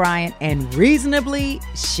 Giselle Bryant, and Reasonably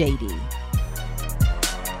Shady.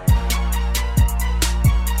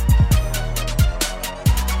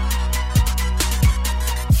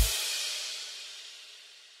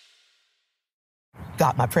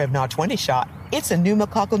 Got my Prevnar 20 shot. It's a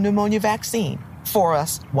pneumococcal pneumonia vaccine. For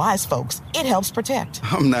us, wise folks, it helps protect.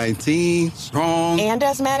 I'm 19, strong. And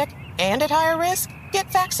asthmatic, and at higher risk.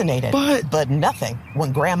 get vaccinated. But nothing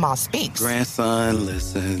when grandma speaks. Grandson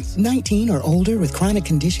listens. 19 or older with chronic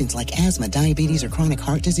conditions like asthma, diabetes, or chronic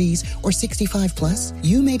heart disease, or 65 plus,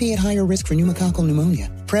 you may be at higher risk for pneumococcal pneumonia.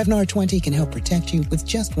 Prevnar 20 can help protect you with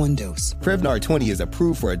just one dose. Prevnar 20 is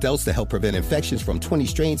approved for adults to help prevent infections from 20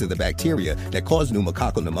 strains of the bacteria that cause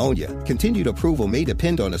pneumococcal pneumonia. Continued approval may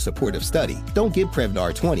depend on a supportive study. Don't give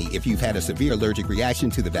Prevnar 20 if you've had a severe allergic reaction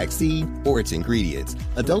to the vaccine or its ingredients.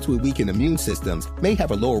 Adults with weakened immune systems may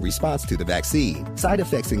have a lower response to the vaccine. Side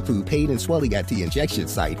effects include pain and swelling at the injection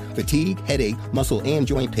site, fatigue, headache, muscle, and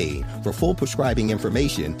joint pain. For full prescribing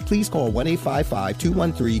information, please call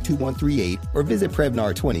 1-855-213-2138 or visit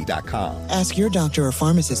Prevnar20.com. Ask your doctor or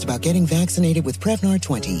pharmacist about getting vaccinated with Prevnar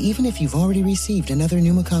 20, even if you've already received another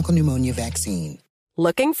pneumococcal pneumonia vaccine.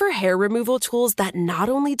 Looking for hair removal tools that not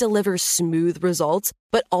only deliver smooth results,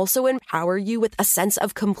 but also empower you with a sense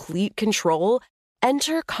of complete control?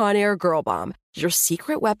 Enter Conair Girl Bomb, your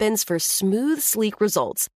secret weapons for smooth, sleek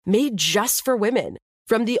results, made just for women.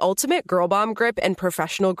 From the ultimate Girl Bomb grip and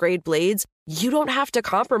professional-grade blades, you don't have to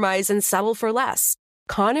compromise and settle for less.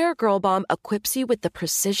 Conair Girl Bomb equips you with the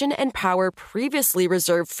precision and power previously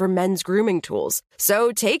reserved for men's grooming tools.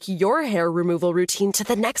 So take your hair removal routine to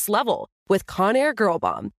the next level with Conair Girl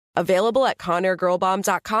Bomb. Available at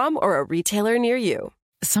ConairGirlBomb.com or a retailer near you.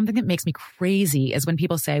 Something that makes me crazy is when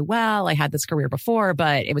people say, well, I had this career before,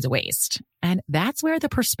 but it was a waste. And that's where the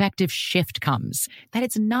perspective shift comes, that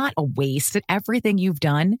it's not a waste, that everything you've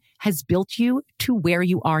done has built you to where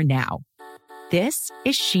you are now. This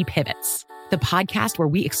is She Pivots, the podcast where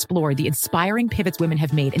we explore the inspiring pivots women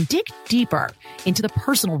have made and dig deeper into the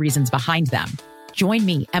personal reasons behind them. Join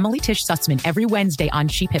me, Emily Tish Sussman, every Wednesday on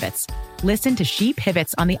She Pivots. Listen to She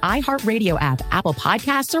Pivots on the iHeartRadio app, Apple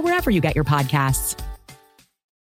Podcasts, or wherever you get your podcasts.